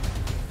turn here.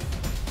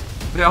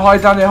 Yeah,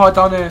 hide down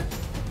here.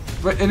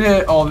 Right in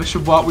here. Oh, this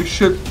should work. We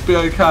should be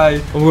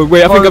okay. Oh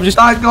wait, I think I'm just.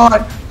 That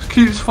guy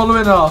keeps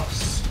following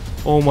us.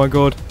 Oh my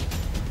god.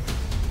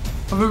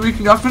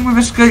 I think we've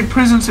escaped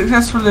prison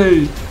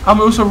successfully, and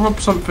we also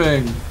robbed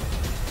something.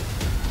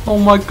 Oh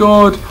my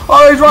god.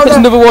 Oh, he's right there. There's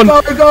another one.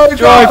 Go.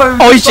 Drive.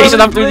 Oh, he's chasing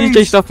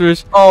after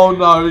us. Oh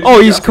no.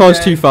 Oh, his car's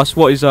too fast.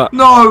 What is that?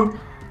 No.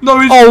 He's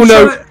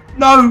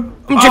no. I'm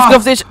drifting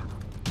off this.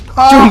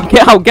 Jump,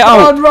 get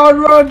out.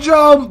 Run,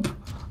 jump.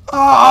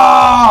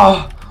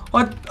 Oh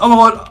my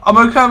god. I'm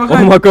okay.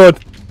 Oh my god.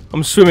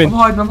 I'm swimming.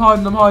 I'm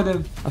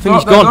hiding. I think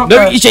he's gone.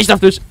 No, he's chasing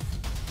after us.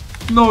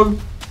 No.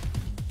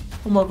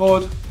 Oh my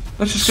god.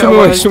 Let's just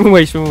swim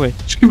away.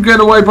 Just keep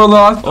getting away,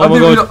 brother. Oh my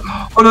god.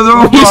 Oh no, they're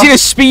all he's in a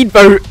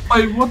speedboat.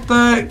 Wait, what the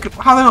heck?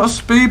 How they got a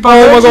speedboat?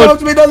 Oh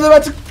my god. They're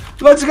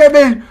about to get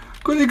me.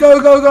 Quickly,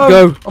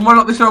 go. I'm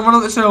running up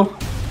this hill.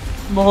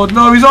 Oh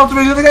no, he's after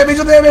me, he's gonna get me,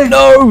 he's gonna get me!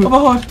 No! Oh my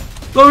god!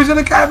 No, he's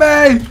gonna get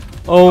me!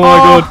 Oh my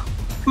god.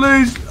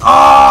 Please!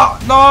 Ah!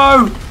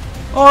 No!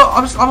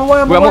 Oh, I'm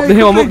away, Wait, I'm up the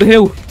hill, I'm up the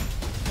hill.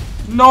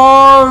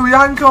 No!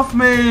 Handcuff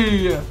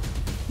me!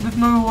 There's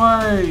no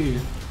way.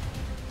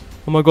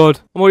 Oh my god.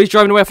 Oh my god, he's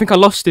driving away. I think I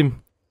lost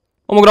him.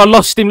 Oh my god, I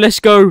lost him. Let's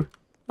go.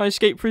 I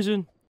escaped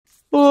prison.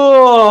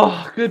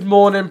 Oh, good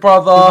morning,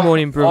 brother. Good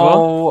morning, brother.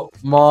 Oh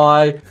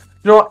my. You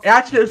know what? It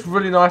actually looks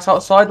really nice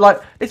outside.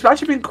 Like, it's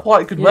actually been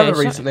quite good weather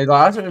recently.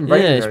 Like, it hasn't been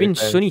raining. Yeah, it's been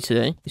sunny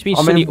today. It's been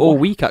sunny all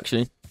week,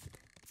 actually.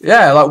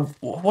 Yeah, like,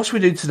 what should we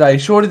do today?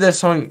 Surely there's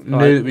something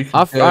new that we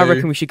can do. I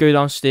reckon we should go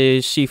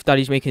downstairs, see if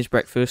Daddy's making his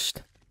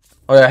breakfast.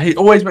 Oh yeah, he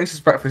always makes his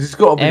breakfast. He's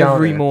got to be down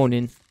every here.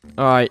 morning.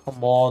 Alright.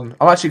 Come on.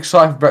 I'm actually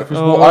excited for breakfast.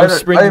 Oh, I'm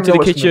sprinting to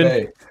the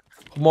kitchen.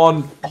 Come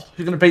on. Oh,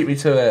 you're going to beat me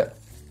to it.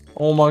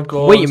 Oh my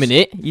god. Wait a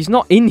minute. He's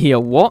not in here.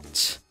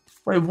 What?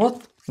 Wait,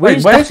 what?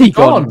 Where's where's Daddy he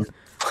gone?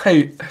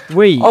 Wait.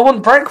 Wait. I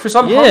want breakfast.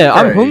 I'm hungry. Yeah,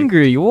 I'm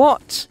hungry.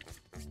 What?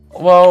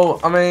 Well,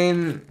 I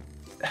mean,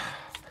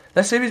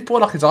 let's see if he's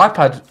brought like his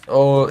iPad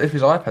or if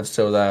his iPad's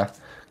still there.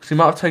 Because he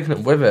might have taken it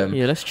with him.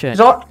 Yeah, let's check.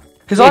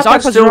 His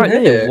iPad's still right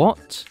here. there.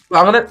 What?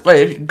 Well, I'm gonna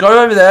wait.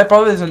 Go over there,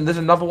 brother. There's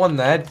another one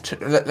there.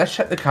 Let's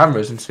check the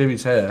cameras and see if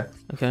he's here.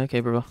 Okay,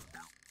 brother.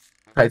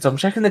 Okay, so I'm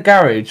checking the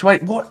garage.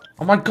 Wait, what?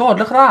 Oh my god,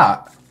 look at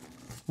that.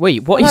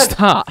 Wait, what is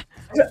that?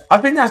 I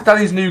think that's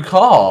Daddy's new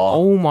car.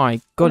 Oh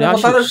my god, Oh, it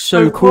actually looks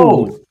so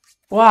cool.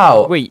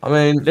 Wow. Wait, I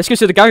mean, let's go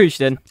to the garage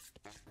then.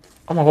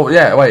 oh my god,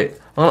 yeah. Wait.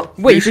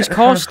 Wait, if his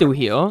car's still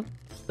here,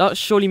 that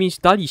surely means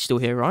Daddy's still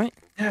here, right?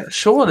 Yeah,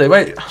 surely.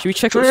 Wait. Should we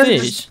check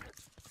upstairs?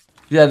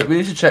 Yeah, we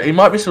need to check. He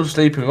might be still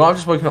sleeping. We might have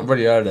just woken up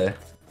really early.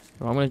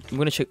 Right, I'm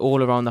gonna check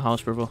all around the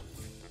house, brother.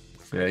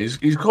 Yeah,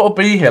 he's got to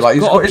be here. Like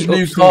he's got his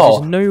new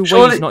car. There's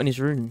no way he's not in his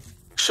room.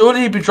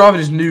 Surely he'd be driving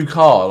his new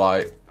car.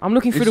 Like I'm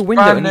looking through the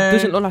window and it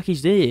doesn't look like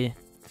he's there.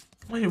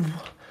 Wait,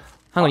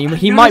 hang on,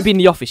 he might be in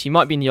the office. He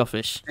might be in the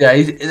office. Yeah,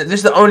 this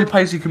is the only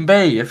place he can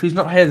be. If he's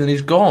not here, then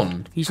he's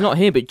gone. He's not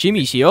here, but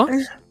Jimmy's here.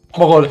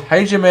 Oh my god,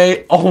 hey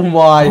Jimmy. Oh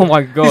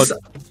my god.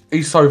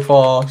 He's so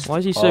fast. Why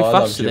is he so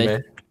fast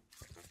today?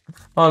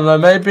 Oh no,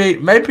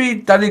 maybe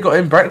Daddy got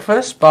him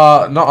breakfast,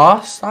 but not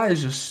us. That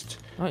is just.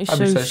 That is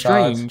so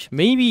strange. Sad.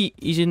 Maybe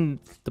he's in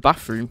the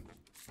bathroom.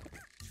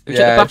 Yeah,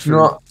 check the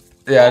bathroom.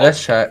 Yeah,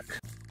 let's check.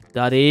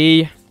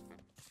 Daddy,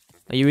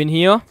 are you in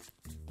here?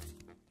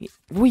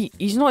 Wait,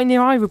 he's not in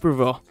there either,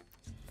 brother.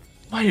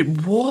 Wait,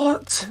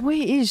 what? Where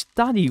is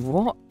Daddy?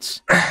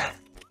 What?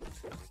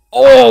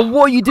 Oh,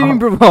 what are you doing,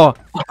 brother?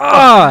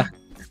 Ah!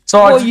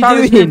 Sorry, what are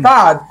you doing?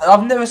 Bad.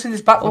 I've never seen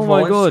this back before.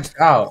 Oh my god!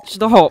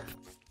 Stop!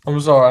 I'm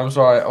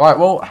sorry. Right,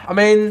 well, I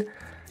mean,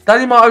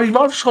 Daddy might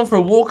have just gone for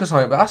a walk or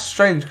something, but that's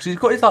strange because he's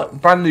got his like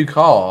brand new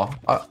car.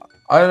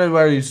 I don't know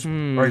where he's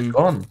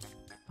gone.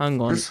 Hang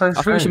on. So I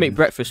think we should make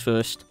breakfast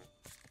first.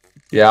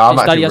 Yeah, I'm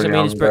Since Daddy really hasn't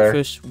made his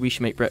breakfast, we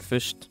should make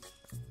breakfast.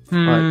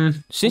 Right.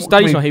 Since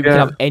Daddy's not here, we can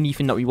have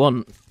anything that we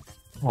want.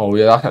 Oh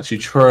yeah, that's actually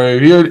true.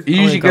 He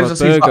usually gives us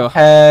these like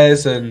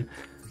pears and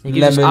he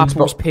gives us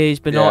apples, pears,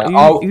 bananas.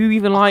 Yeah, who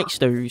even likes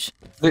those?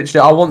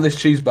 Literally, I want this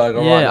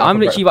cheeseburger. Yeah, right now I'm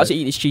literally about to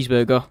eat this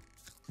cheeseburger.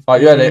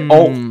 Right, yeah.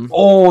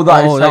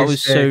 That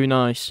was so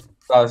nice.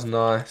 That's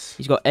nice.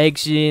 He's got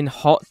eggs in,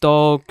 hot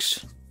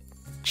dogs,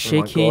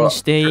 chicken,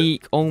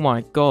 steak. Oh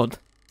my god.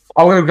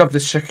 I'm gonna grab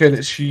this chicken.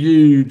 It's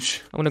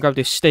huge. I'm gonna grab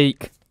this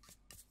steak.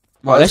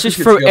 Right, let's just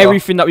throw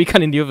everything that we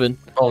can in the oven.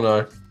 Oh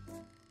no.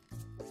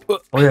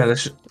 Oh yeah,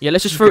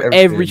 let's just throw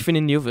everything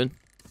in the oven.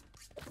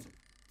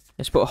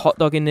 Let's put a hot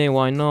dog in there.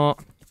 Why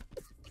not?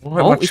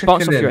 Oh, it's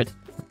bounced off your head.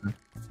 Here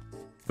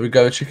we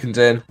go. The chicken's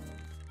in.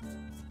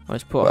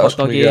 Let's put a hot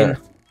dog in.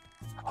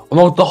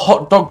 Oh, the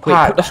hot dog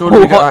pack. Put the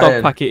whole hot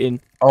dog packet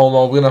in. Oh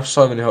no, we're gonna have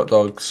so many hot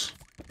dogs.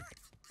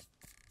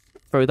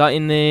 Throw that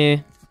in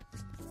there.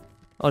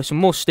 Oh, there's some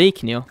more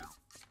steak in here.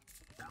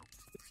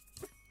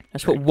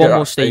 Let's put one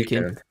more steak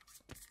in.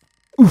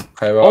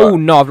 Okay, right. Oh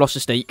no, I've lost the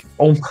steak.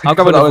 Oh my I'll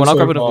grab another one. I'll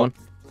grab another one.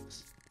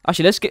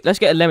 Actually, let's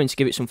get a lemon to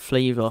give it some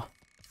flavour.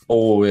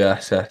 Oh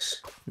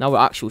yes. Now we're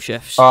actual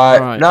chefs.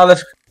 Alright, now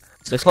let's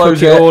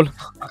cook it all.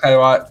 Okay,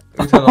 right.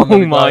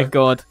 Oh my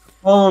god.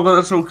 Oh my god,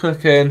 that's all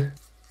cooking.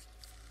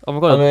 Oh my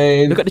god. I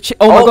mean, look at the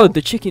chicken. Oh my god,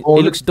 the chicken.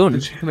 It looks done.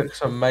 The chicken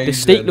looks amazing. The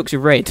steak looks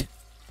red.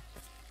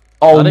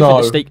 Oh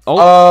no. The steak...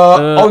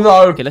 oh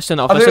no. Okay, let's turn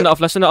it off. Let's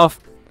turn it off.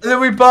 And then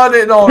we burn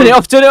it. No. Turn it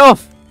off. Turn it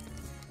off.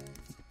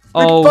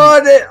 We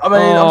burn it. I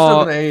mean, I'm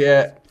still gonna eat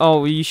it.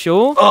 Oh, are you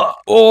sure?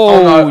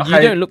 No,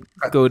 you don't look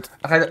good.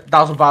 Okay, that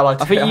was a bad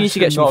idea. I think you need to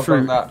get some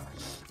fruit. Yeah,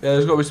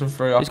 there's got to be some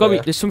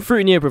fruit. There's some fruit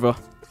in here, brother.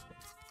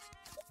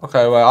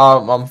 Okay,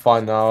 well, I'm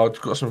fine now.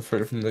 I've got some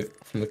fruit from the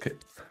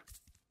kit.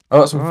 I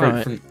got some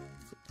fruit from.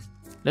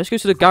 Let's go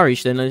to the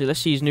garage then. Let's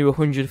see his new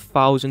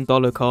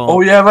 $100,000 car.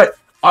 Oh yeah, right.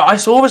 I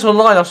saw this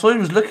online. I saw he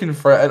was looking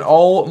for it, and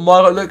oh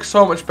my god, it looks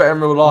so much better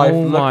in real life.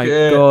 Oh Look my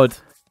at god.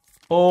 It.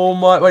 Oh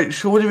my. Wait,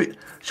 surely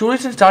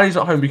since Daddy's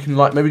not home, we can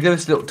like maybe get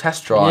this little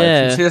test drive.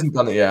 Yeah. Since he hasn't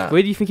done it yet.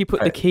 Where do you think he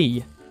put the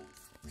key?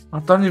 I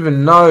don't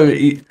even know.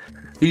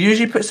 He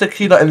usually puts the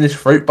key like in this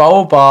fruit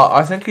bowl, but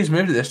I think he's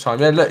moved it this time.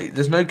 Yeah, look,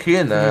 there's no key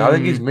in there. I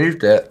think he's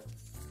moved it.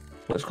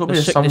 It's got to be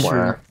Let's check this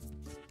somewhere.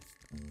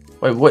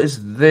 Wait, what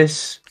is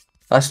this?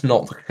 That's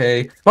not the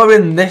key. Might be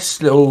in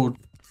this little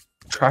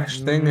trash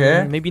thing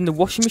here. Maybe in the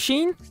washing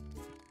machine?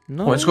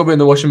 No. Oh, it's got to be in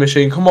the washing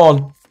machine. Come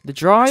on. The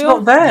dryer? It's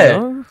not there.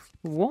 No.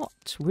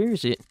 What? Where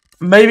is it?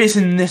 Maybe it's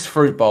in this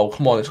fruit bowl.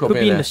 Come on, it's got to Could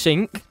be be in the there.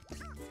 sink.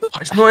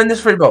 It's not in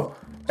this fruit bowl.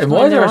 Hey, It's why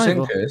not is there a in there sink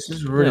either. here? This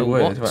is really Yeah,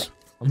 weird. what? Wait,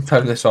 I'm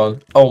turning this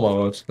on. Oh my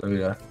god. There we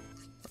go.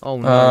 Oh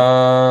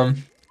no.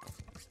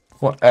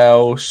 What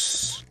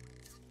else?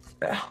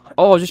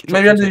 Oh, I just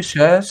Maybe under these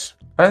chairs.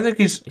 I don't think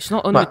he's. It's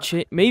not under the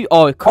chair. Maybe.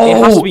 Oh, it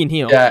has to be in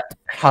here. Yeah, it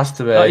has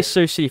to be. That is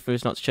so silly for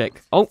us not to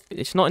check. Oh,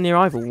 it's not in here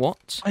either.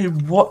 What? Hey,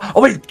 what?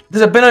 Oh wait,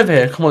 there's a bin over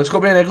here. Come on, it's got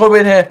to be in here. Got to be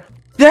in here.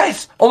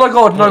 Yes! Oh my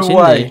god, no it's in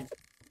way. there.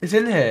 It's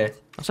in here.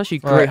 That's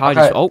actually a Right, great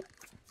hiding okay. spot. Oh, Do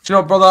you know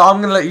what, brother?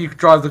 I'm gonna let you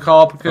drive the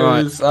car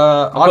because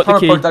I got the tried to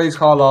key. plug Daddy's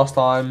car last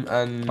time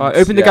and. alright.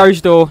 Open the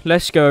garage door.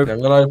 Let's go. Okay,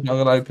 I'm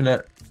gonna open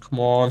it. Come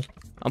on.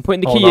 I'm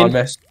putting the Oh key no, I in.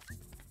 missed.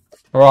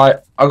 Alright,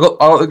 I got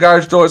the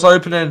garage door. It's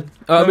opening.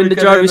 I'm Let me in the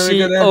get driver's let me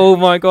seat. get in. Oh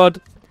my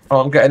god. Oh,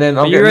 I'm getting in.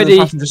 I'm Are you getting in ready?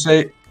 the passenger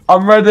seat.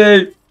 I'm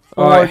ready.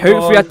 Oh Alright. my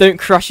Hopefully, I God. don't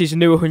crash his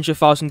new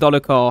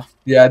 $100,000 car.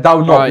 Yeah, that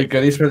would not be Right.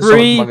 good. He spent so much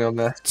 3, money on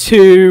this.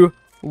 2,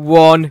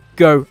 1,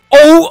 go.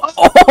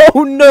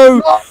 Oh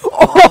no!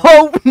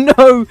 Oh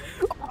no!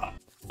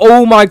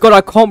 Oh my god!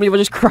 I can't believe I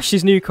just crashed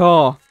his new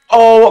car.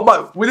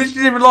 Oh, we literally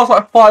didn't even last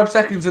like 5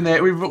 seconds in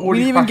it. We've already We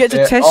didn't even get to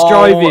crashed test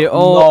drive it.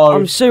 Oh, no.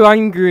 I'm so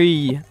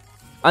angry.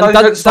 And Daddy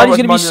spent so Daddy's much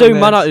gonna be money so on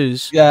mad at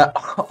this. us. Yeah.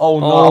 Oh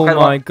no. Oh Okay,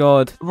 my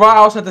god. Right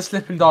outside the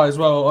slip and die as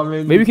well. I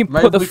mean, Maybe we can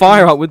put the we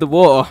fire out with the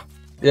water.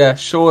 Yeah,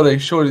 surely.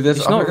 There's.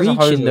 It's I not think there's a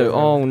hose reaching in though. it.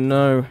 Oh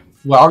no.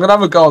 Well, I'm gonna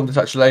have a go on this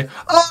actually.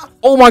 Ah!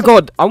 Oh my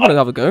god. I want to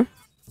have a go.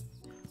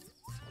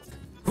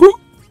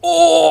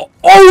 Oh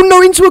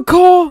no! Into a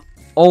car.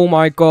 Oh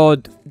my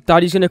god.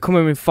 Daddy's gonna come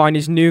in and find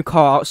his new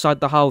car outside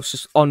the house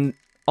just on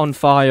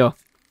fire.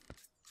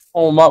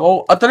 Oh my!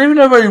 Well, I don't even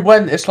know where he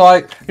went. It's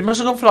like he must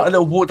have gone for like a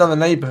little walk down the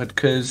neighborhood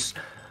because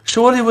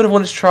surely he would have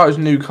wanted to try out his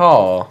new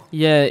car.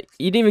 Yeah,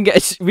 he didn't even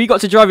get. We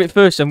got to drive it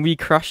first and we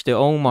crashed it.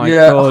 Oh my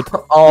Yeah. god.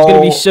 Oh, He's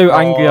gonna be so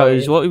angry at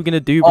us. What are we gonna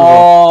do, brother?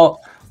 Oh,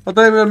 I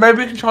don't even. Maybe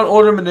we can try and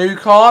order him a new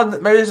car.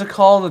 Maybe there's a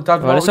car on the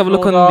dad. Right, let's have a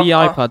look on the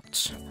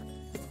iPads.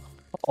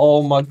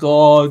 Oh my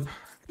god!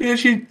 He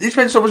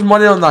spent so much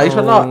money on that. He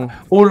spent like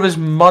all of his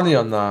money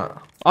on that.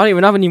 I don't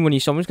even have any money,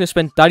 so I'm just gonna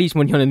spend Daddy's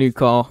money on a new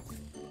car.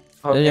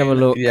 Let me have a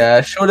look. Yeah,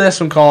 sure. There's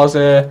some cars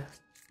here.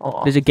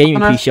 Oh, There's a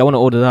gaming PC. I want to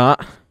order that.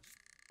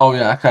 Oh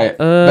yeah, okay.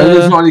 Maybe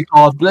there's not any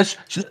cars. But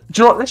do you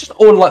know what? Let's just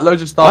order like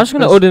loads of stuff. I'm just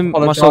gonna order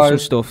myself some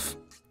stuff.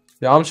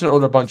 Yeah, I'm just gonna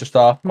order a bunch of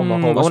stuff. Oh my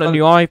I god! want a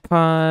new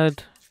iPad.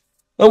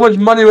 How much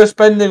money we're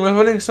spending? We're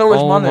spending so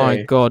much money. Oh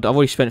my god! I've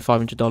already spent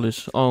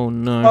 $500. Oh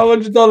no.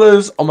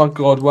 $500. Oh my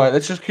god! Wait,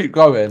 let's just keep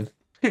going.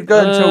 Keep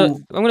going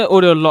until. I'm gonna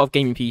order a lot of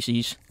gaming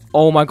PCs.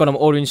 Oh my god! I'm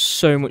ordering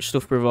so much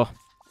stuff, brother.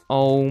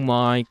 Oh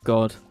my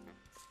god.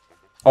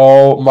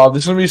 Oh my!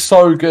 This is gonna be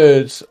so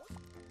good.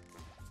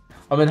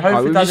 I mean, hopefully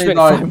Right, we Daddy spent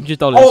like.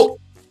 $500. Oh!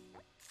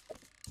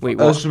 Wait,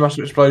 There's what? a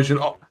massive explosion.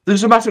 Oh,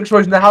 there's a massive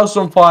explosion. The house is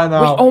on fire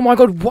now. Wait, oh my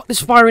god! What? There's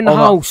fire in the Oh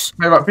my- house.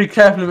 Okay, right, be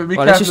careful of it. Be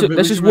Right, careful of it.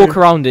 let's we just can walk move.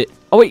 around it.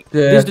 Oh wait,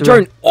 Yeah, there's the do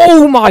drone. it.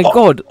 Oh my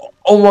god!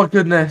 Oh my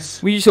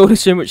goodness. We just ordered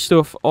so much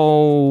stuff.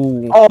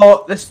 Oh.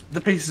 Oh,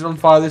 the piece is on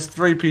fire. There's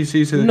 3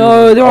 PCs here.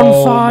 No, they're on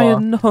Oh fire.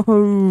 my-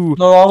 No.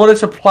 No, I wanted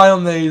to play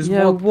on these.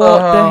 Yeah, what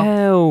the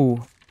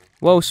hell?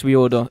 What else do we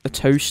order? A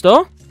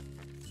toaster?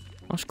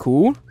 That's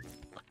cool.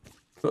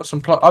 Got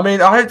some I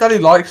mean, I hope Daddy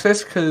likes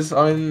this because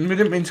I mean, we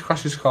didn't mean to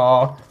crash his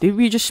car. Did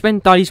we just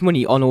spend Daddy's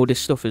money on all this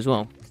stuff as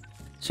well?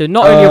 So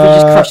not only have we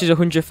just crashed his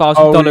 $100,000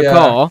 oh, yeah.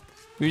 car,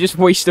 we just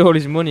wasted all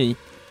his money.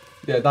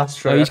 Yeah, that's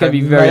true. Oh, he's gonna Okay,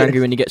 be very angry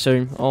when he gets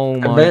home. Oh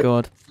my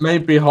god.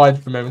 Maybe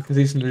hide from him because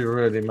he's gonna be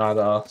really mad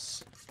at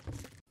us.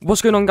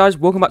 What's going on, guys?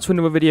 Welcome back to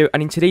another video,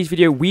 and in today's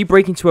video we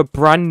break into a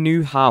brand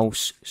new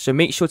house, so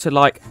make sure to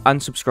like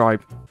and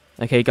subscribe.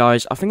 Okay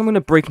guys, I think I'm going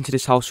to break into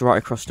this house right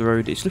across the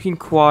road. It's looking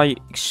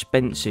quite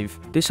expensive.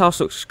 This house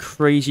looks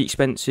crazy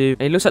expensive.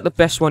 And it looks like the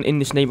best one in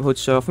this neighborhood,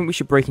 so I think we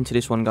should break into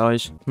this one,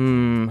 guys.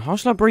 How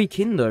should I break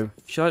in though?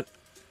 Should I...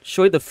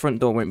 Surely the front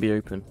door won't be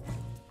open.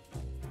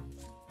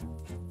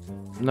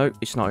 No,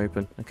 it's not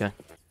open. Okay.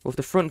 Well, if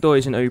the front door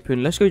isn't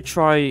open, let's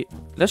try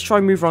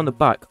move around the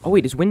back. Oh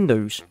wait, there's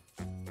windows.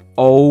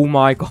 Oh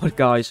my god,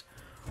 guys.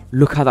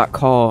 Look at that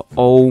car.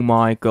 Oh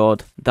my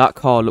god. That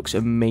car looks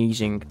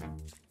amazing.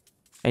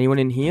 Anyone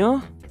in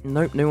here?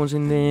 Nope, no one's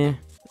in there.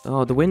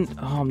 Oh,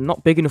 I'm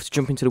not big enough to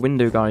jump into the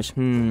window, guys.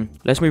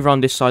 Let's move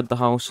around this side of the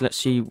house. Let's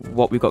see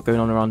what we've got going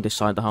on around this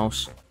side of the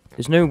house.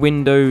 There's no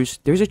windows.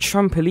 There is a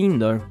trampoline,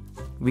 though.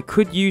 We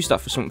could use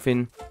that for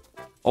something.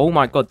 Oh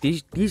my god,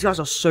 these guys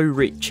are so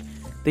rich.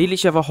 They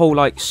literally have a whole,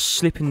 like,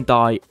 slip and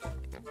die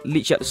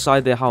literally at the side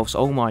of their house.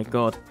 Oh my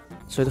god.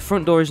 So the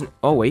front door isn't...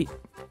 Oh, wait.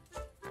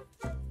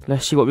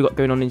 Let's see what we got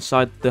going on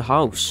inside the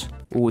house.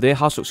 Oh, their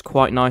house looks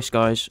quite nice,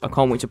 guys. I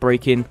can't wait to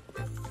break in.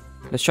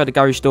 Let's try the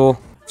garage door.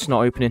 It's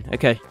not opening.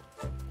 Okay.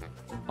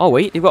 Oh,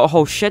 wait. They've got a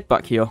whole shed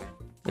back here.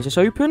 Is this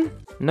open?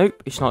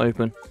 Nope, it's not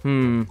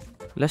open.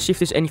 Let's see if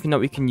there's anything that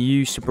we can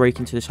use to break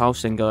into this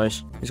house then,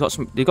 guys.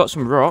 They've got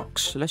some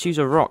rocks. Let's use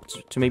a rock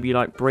to maybe,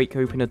 like, break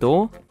open a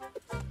door.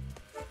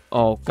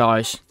 Oh,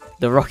 guys.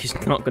 The rock is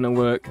not going to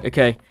work.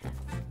 Okay.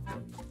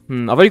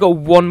 I've only got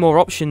one more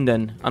option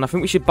then. And I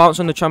think we should bounce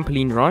on the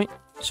trampoline, right?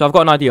 So I've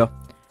got an idea.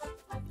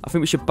 I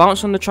think we should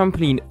bounce on the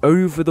trampoline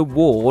over the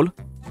wall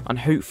and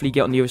hopefully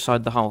get on the other side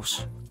of the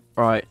house.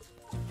 Alright.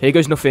 Here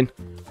goes nothing.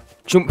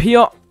 Jump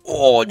here.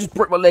 Oh, just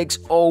broke my legs.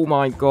 Oh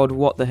my god,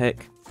 what the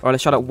heck. Alright,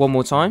 let's try that one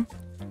more time.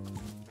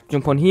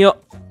 Jump on here.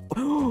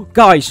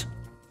 Guys.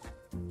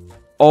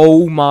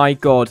 Oh my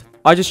god.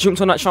 I just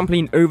jumped on that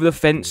trampoline over the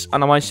fence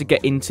and I managed to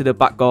get into the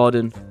back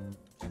garden.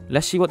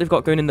 Let's see what they've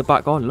got going in the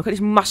back garden. Look at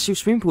this massive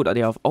swimming pool that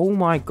they have. Oh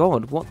my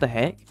god, what the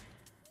heck?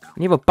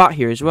 And you have a bat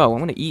here as well. I'm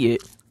going to eat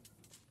it.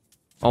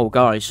 Oh,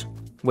 guys.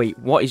 Wait,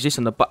 what is this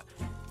on the back?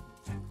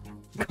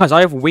 Guys,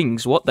 I have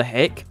wings. What the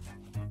heck?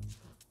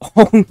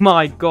 Oh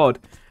my god.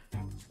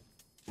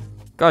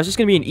 Guys, this is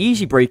going to be an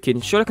easy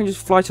break-in. Sure, I can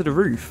just fly to the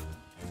roof.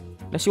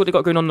 Let's see what they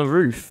got going on the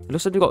roof. It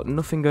looks like they've got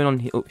nothing going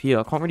on up here.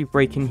 I can't really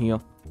break in here.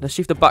 Let's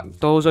see if the back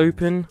door's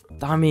open.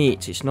 Damn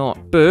it, it's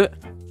not. But,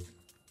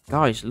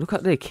 guys, look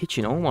at their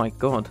kitchen. Oh my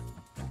god.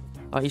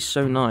 That is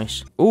so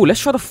nice. Oh, let's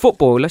try the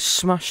football. Let's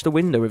smash the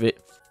window with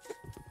it.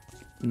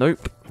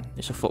 Nope.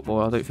 It's a football.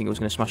 I don't think it was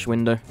going to smash the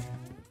window.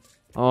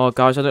 Oh,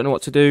 guys, I don't know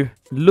what to do.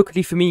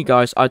 Luckily for me,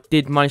 guys, I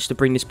did manage to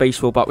bring this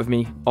baseball bat with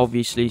me,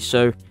 obviously.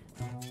 So,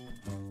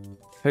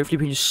 hopefully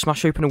we can just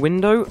smash open a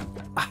window.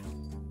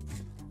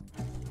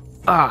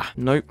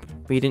 Nope.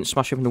 We didn't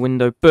smash open the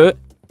window, but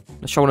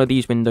let's try one of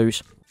these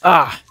windows.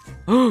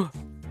 Guys,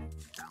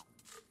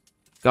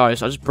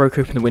 I just broke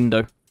open the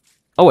window.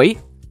 Oh, wait.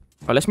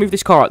 Right, let's move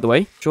this car out of the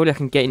way. Surely I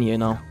can get in here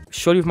now.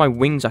 Surely with my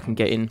wings I can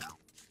get in.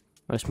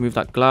 Let's move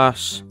that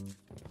glass.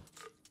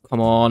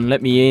 Come on,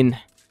 let me in.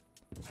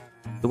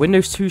 The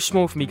window's too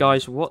small for me,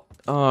 guys. What?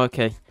 Oh,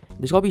 okay.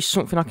 There's got to be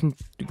something I can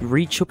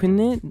reach up in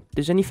there.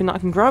 There's anything that I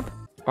can grab?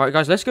 Alright,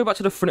 guys, let's go back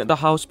to the front of the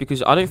house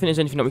because I don't think there's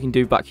anything that we can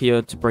do back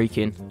here to break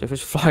in. So if I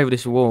just fly over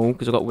this wall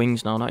because I've got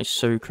wings now, that is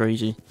so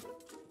crazy.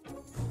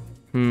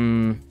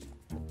 There's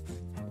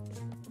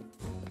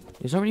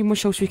not really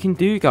much else we can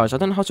do, guys. I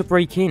don't know how to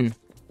break in.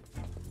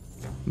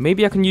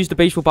 Maybe I can use the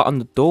baseball bat on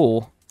the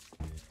door.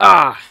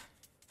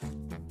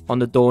 On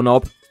the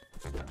doorknob.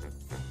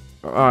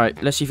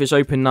 Alright, let's see if it's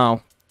open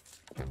now.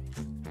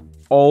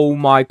 Oh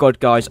my god,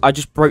 guys. I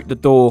just broke the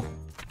door.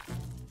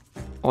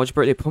 Oh, I just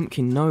broke the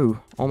pumpkin. No.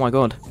 Oh my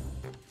god.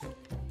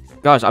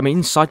 Guys, I'm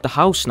inside the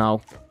house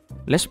now.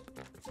 Let's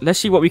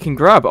see what we can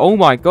grab. Oh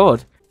my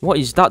god. What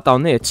is that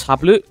down there?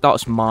 Tablet?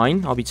 That's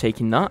mine. I'll be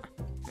taking that.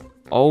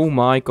 Oh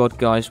my god,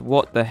 guys.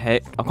 What the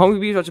heck? I can't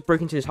believe I just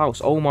broke into this house.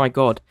 Oh my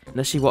god.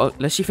 Let's see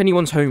if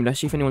anyone's home.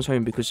 Let's see if anyone's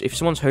home. Because if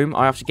someone's home,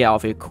 I have to get out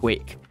of here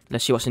quick.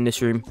 Let's see what's in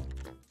this room.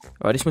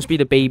 Alright, this must be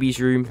the baby's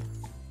room.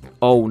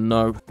 Oh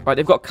no. Right,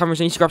 they've got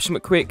cameras. I need to grab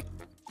something quick.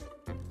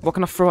 What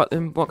can I throw at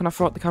them? What can I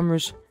throw at the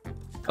cameras?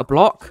 A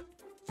block?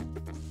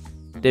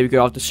 There we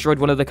go. I've destroyed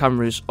one of the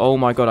cameras. Oh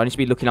my god. I need to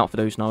be looking out for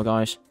those now,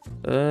 guys.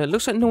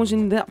 Looks like no one's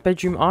in that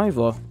bedroom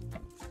either.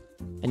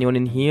 Anyone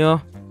in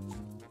here?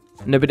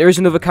 No, but there is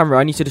another camera.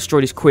 I need to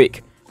destroy this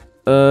quick.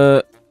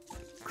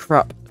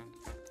 Crap.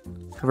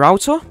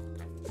 Router?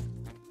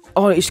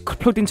 Oh, it's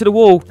plugged into the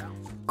wall.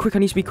 Quick, I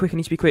need to be quick. I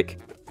need to be quick.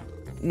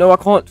 No, I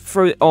can't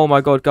throw it. Oh my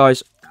god,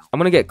 guys. I'm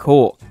gonna get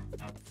caught.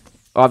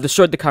 Oh, I've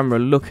destroyed the camera,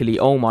 luckily.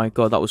 Oh my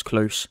god, that was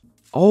close.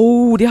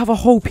 Oh, they have a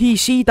whole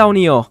PC down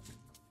here.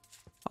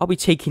 I'll be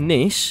taking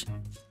this.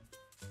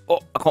 Oh,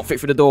 I can't fit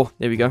through the door.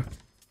 There we go.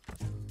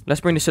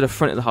 Let's bring this to the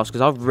front of the house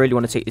because I really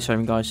want to take this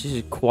home, guys. This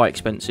is quite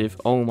expensive.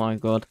 Oh my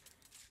god.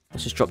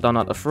 Let's just drop down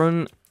at the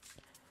front.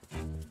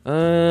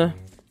 Alright,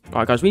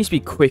 guys, we need to be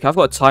quick. I've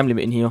got a time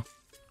limit in here.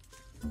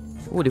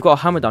 Oh, they've got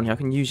a hammer down here. I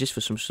can use this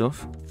for some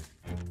stuff.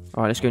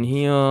 Alright, let's go in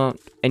here.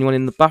 Anyone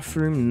in the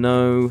bathroom?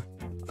 No.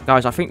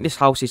 Guys, I think this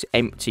house is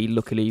empty,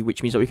 luckily,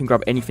 which means that we can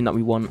grab anything that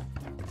we want.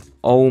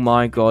 Oh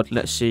my god,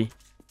 let's see.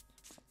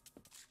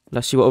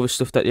 Let's see what other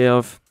stuff that they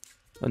have.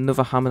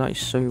 Another hammer, that is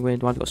so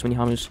weird. Why have they got so many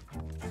hammers?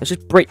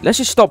 Let's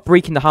just stop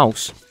breaking the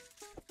house.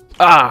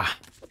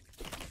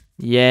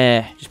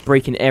 Yeah, just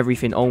breaking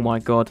everything. Oh my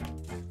god.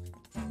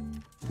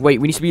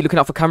 Wait, we need to be looking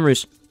out for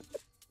cameras.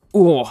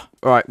 Oh,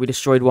 alright, we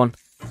destroyed one.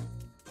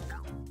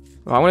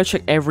 Right, I want to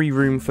check every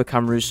room for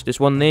cameras. There's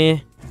one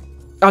there.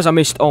 As I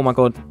missed. Oh my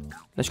god.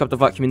 Let's grab the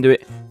vacuum and do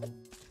it.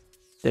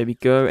 There we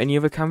go. Any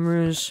other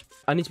cameras?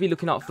 I need to be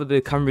looking out for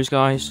the cameras,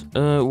 guys.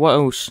 What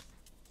else?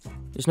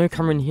 There's no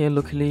camera in here,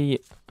 luckily.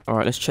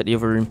 Alright, let's check the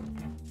other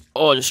room.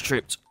 Oh, I just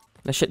tripped.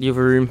 Let's check the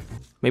other room.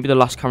 Maybe the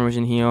last camera's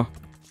in here.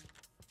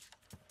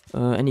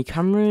 Any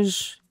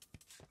cameras?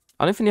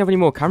 I don't think they have any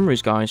more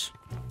cameras, guys.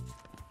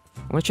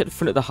 I'm going to check the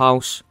front of the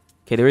house.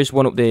 Okay, there is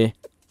one up there.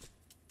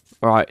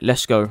 Alright,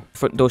 let's go.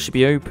 Front door should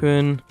be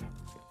open.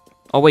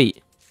 Oh,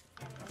 wait.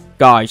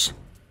 Guys.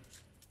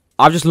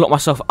 I've just locked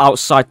myself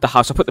outside the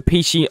house. I put the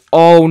PC...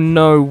 Oh,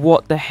 no.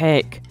 What the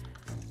heck?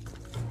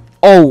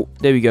 Oh,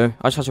 there we go.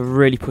 I just had to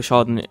really push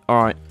hard on it.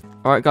 Alright.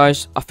 Alright,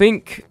 guys. I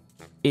think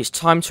it's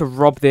time to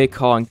rob their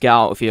car and get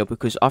out of here,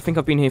 because I think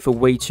I've been here for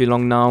way too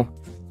long now.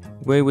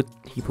 Where would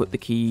he put the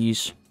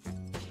keys?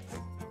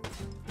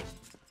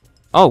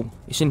 Oh,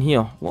 it's in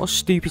here. What a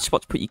stupid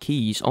spot to put your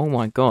keys. Oh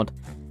my god.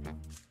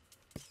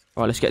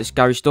 Alright, let's get this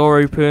garage door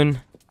open.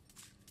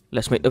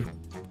 Let's make the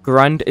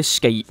grand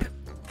escape.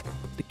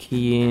 Put the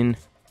key in.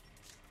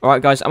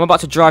 Alright, guys, I'm about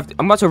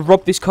to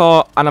rob this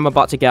car, and I'm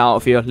about to get out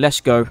of here. Let's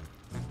go.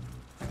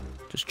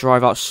 Just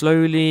drive out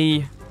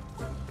slowly.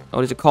 Oh,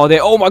 there's a car there.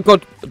 Oh my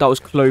god, that was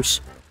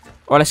close.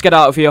 Alright, let's get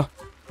out of here.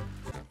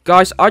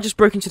 Guys, I just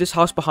broke into this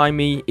house behind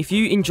me. If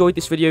you enjoyed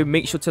this video,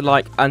 make sure to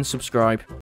like and subscribe.